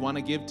 We want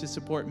to give to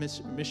support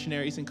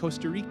missionaries in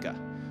Costa Rica.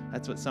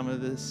 That's what some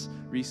of this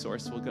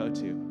resource will go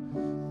to.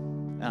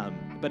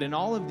 But in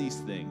all of these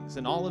things,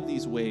 in all of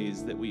these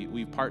ways that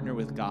we partner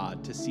with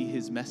God to see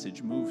his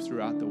message move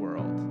throughout the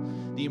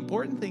world, the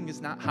important thing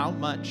is not how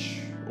much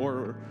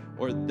or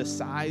the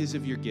size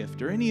of your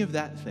gift or any of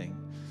that thing.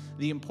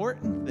 The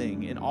important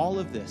thing in all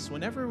of this,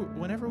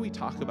 whenever we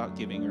talk about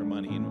giving or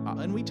money,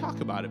 and we talk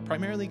about it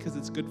primarily because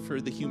it's good for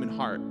the human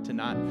heart to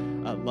not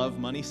love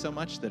money so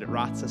much that it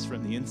rots us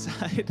from the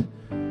inside.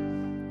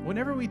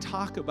 Whenever we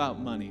talk about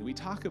money, we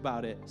talk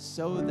about it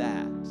so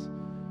that,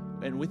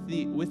 and with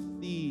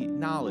the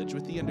knowledge,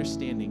 with the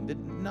understanding that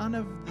none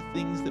of the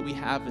things that we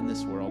have in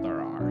this world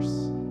are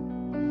ours.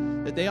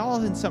 That they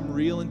all, in some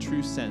real and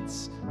true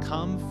sense,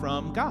 come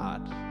from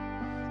God.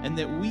 And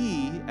that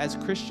we, as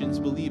Christians,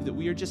 believe that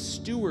we are just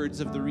stewards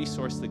of the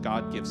resource that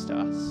God gives to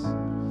us.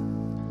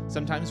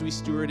 Sometimes we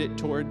steward it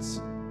towards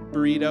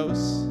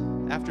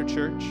burritos after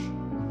church,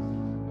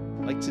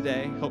 like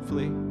today,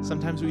 hopefully.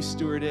 Sometimes we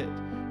steward it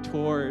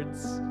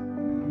towards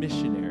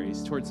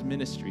missionaries, towards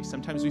ministry.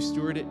 Sometimes we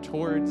steward it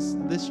towards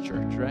this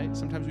church, right?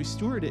 Sometimes we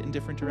steward it in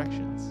different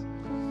directions.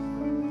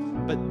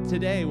 But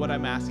today, what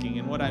I'm asking,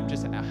 and what I'm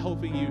just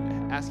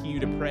asking you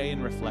to pray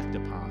and reflect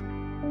upon,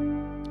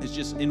 is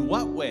just in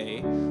what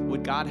way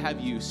would God have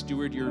you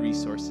steward your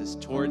resources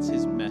towards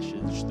his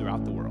message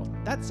throughout the world?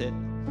 That's it.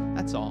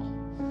 That's all.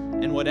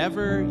 And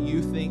whatever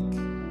you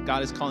think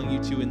God is calling you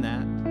to in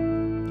that,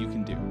 you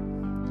can do.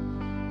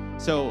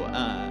 So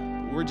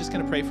we're just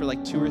going to pray for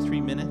like 2 or 3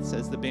 minutes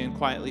as the band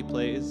quietly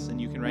plays, and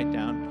you can write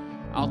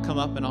down. I'll come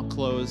up and I'll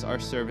close our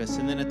service,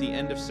 and then at the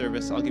end of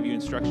service, I'll give you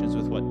instructions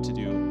with what to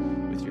do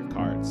with your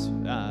cards.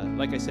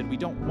 Like I said, we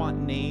don't want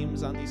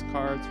names on these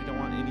cards. We don't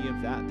want any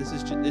of that. This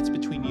is it's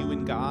between you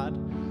and God.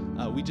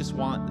 We just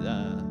want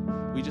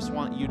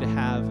you to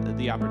have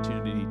the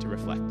opportunity to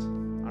reflect.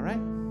 All right?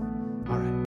 All right.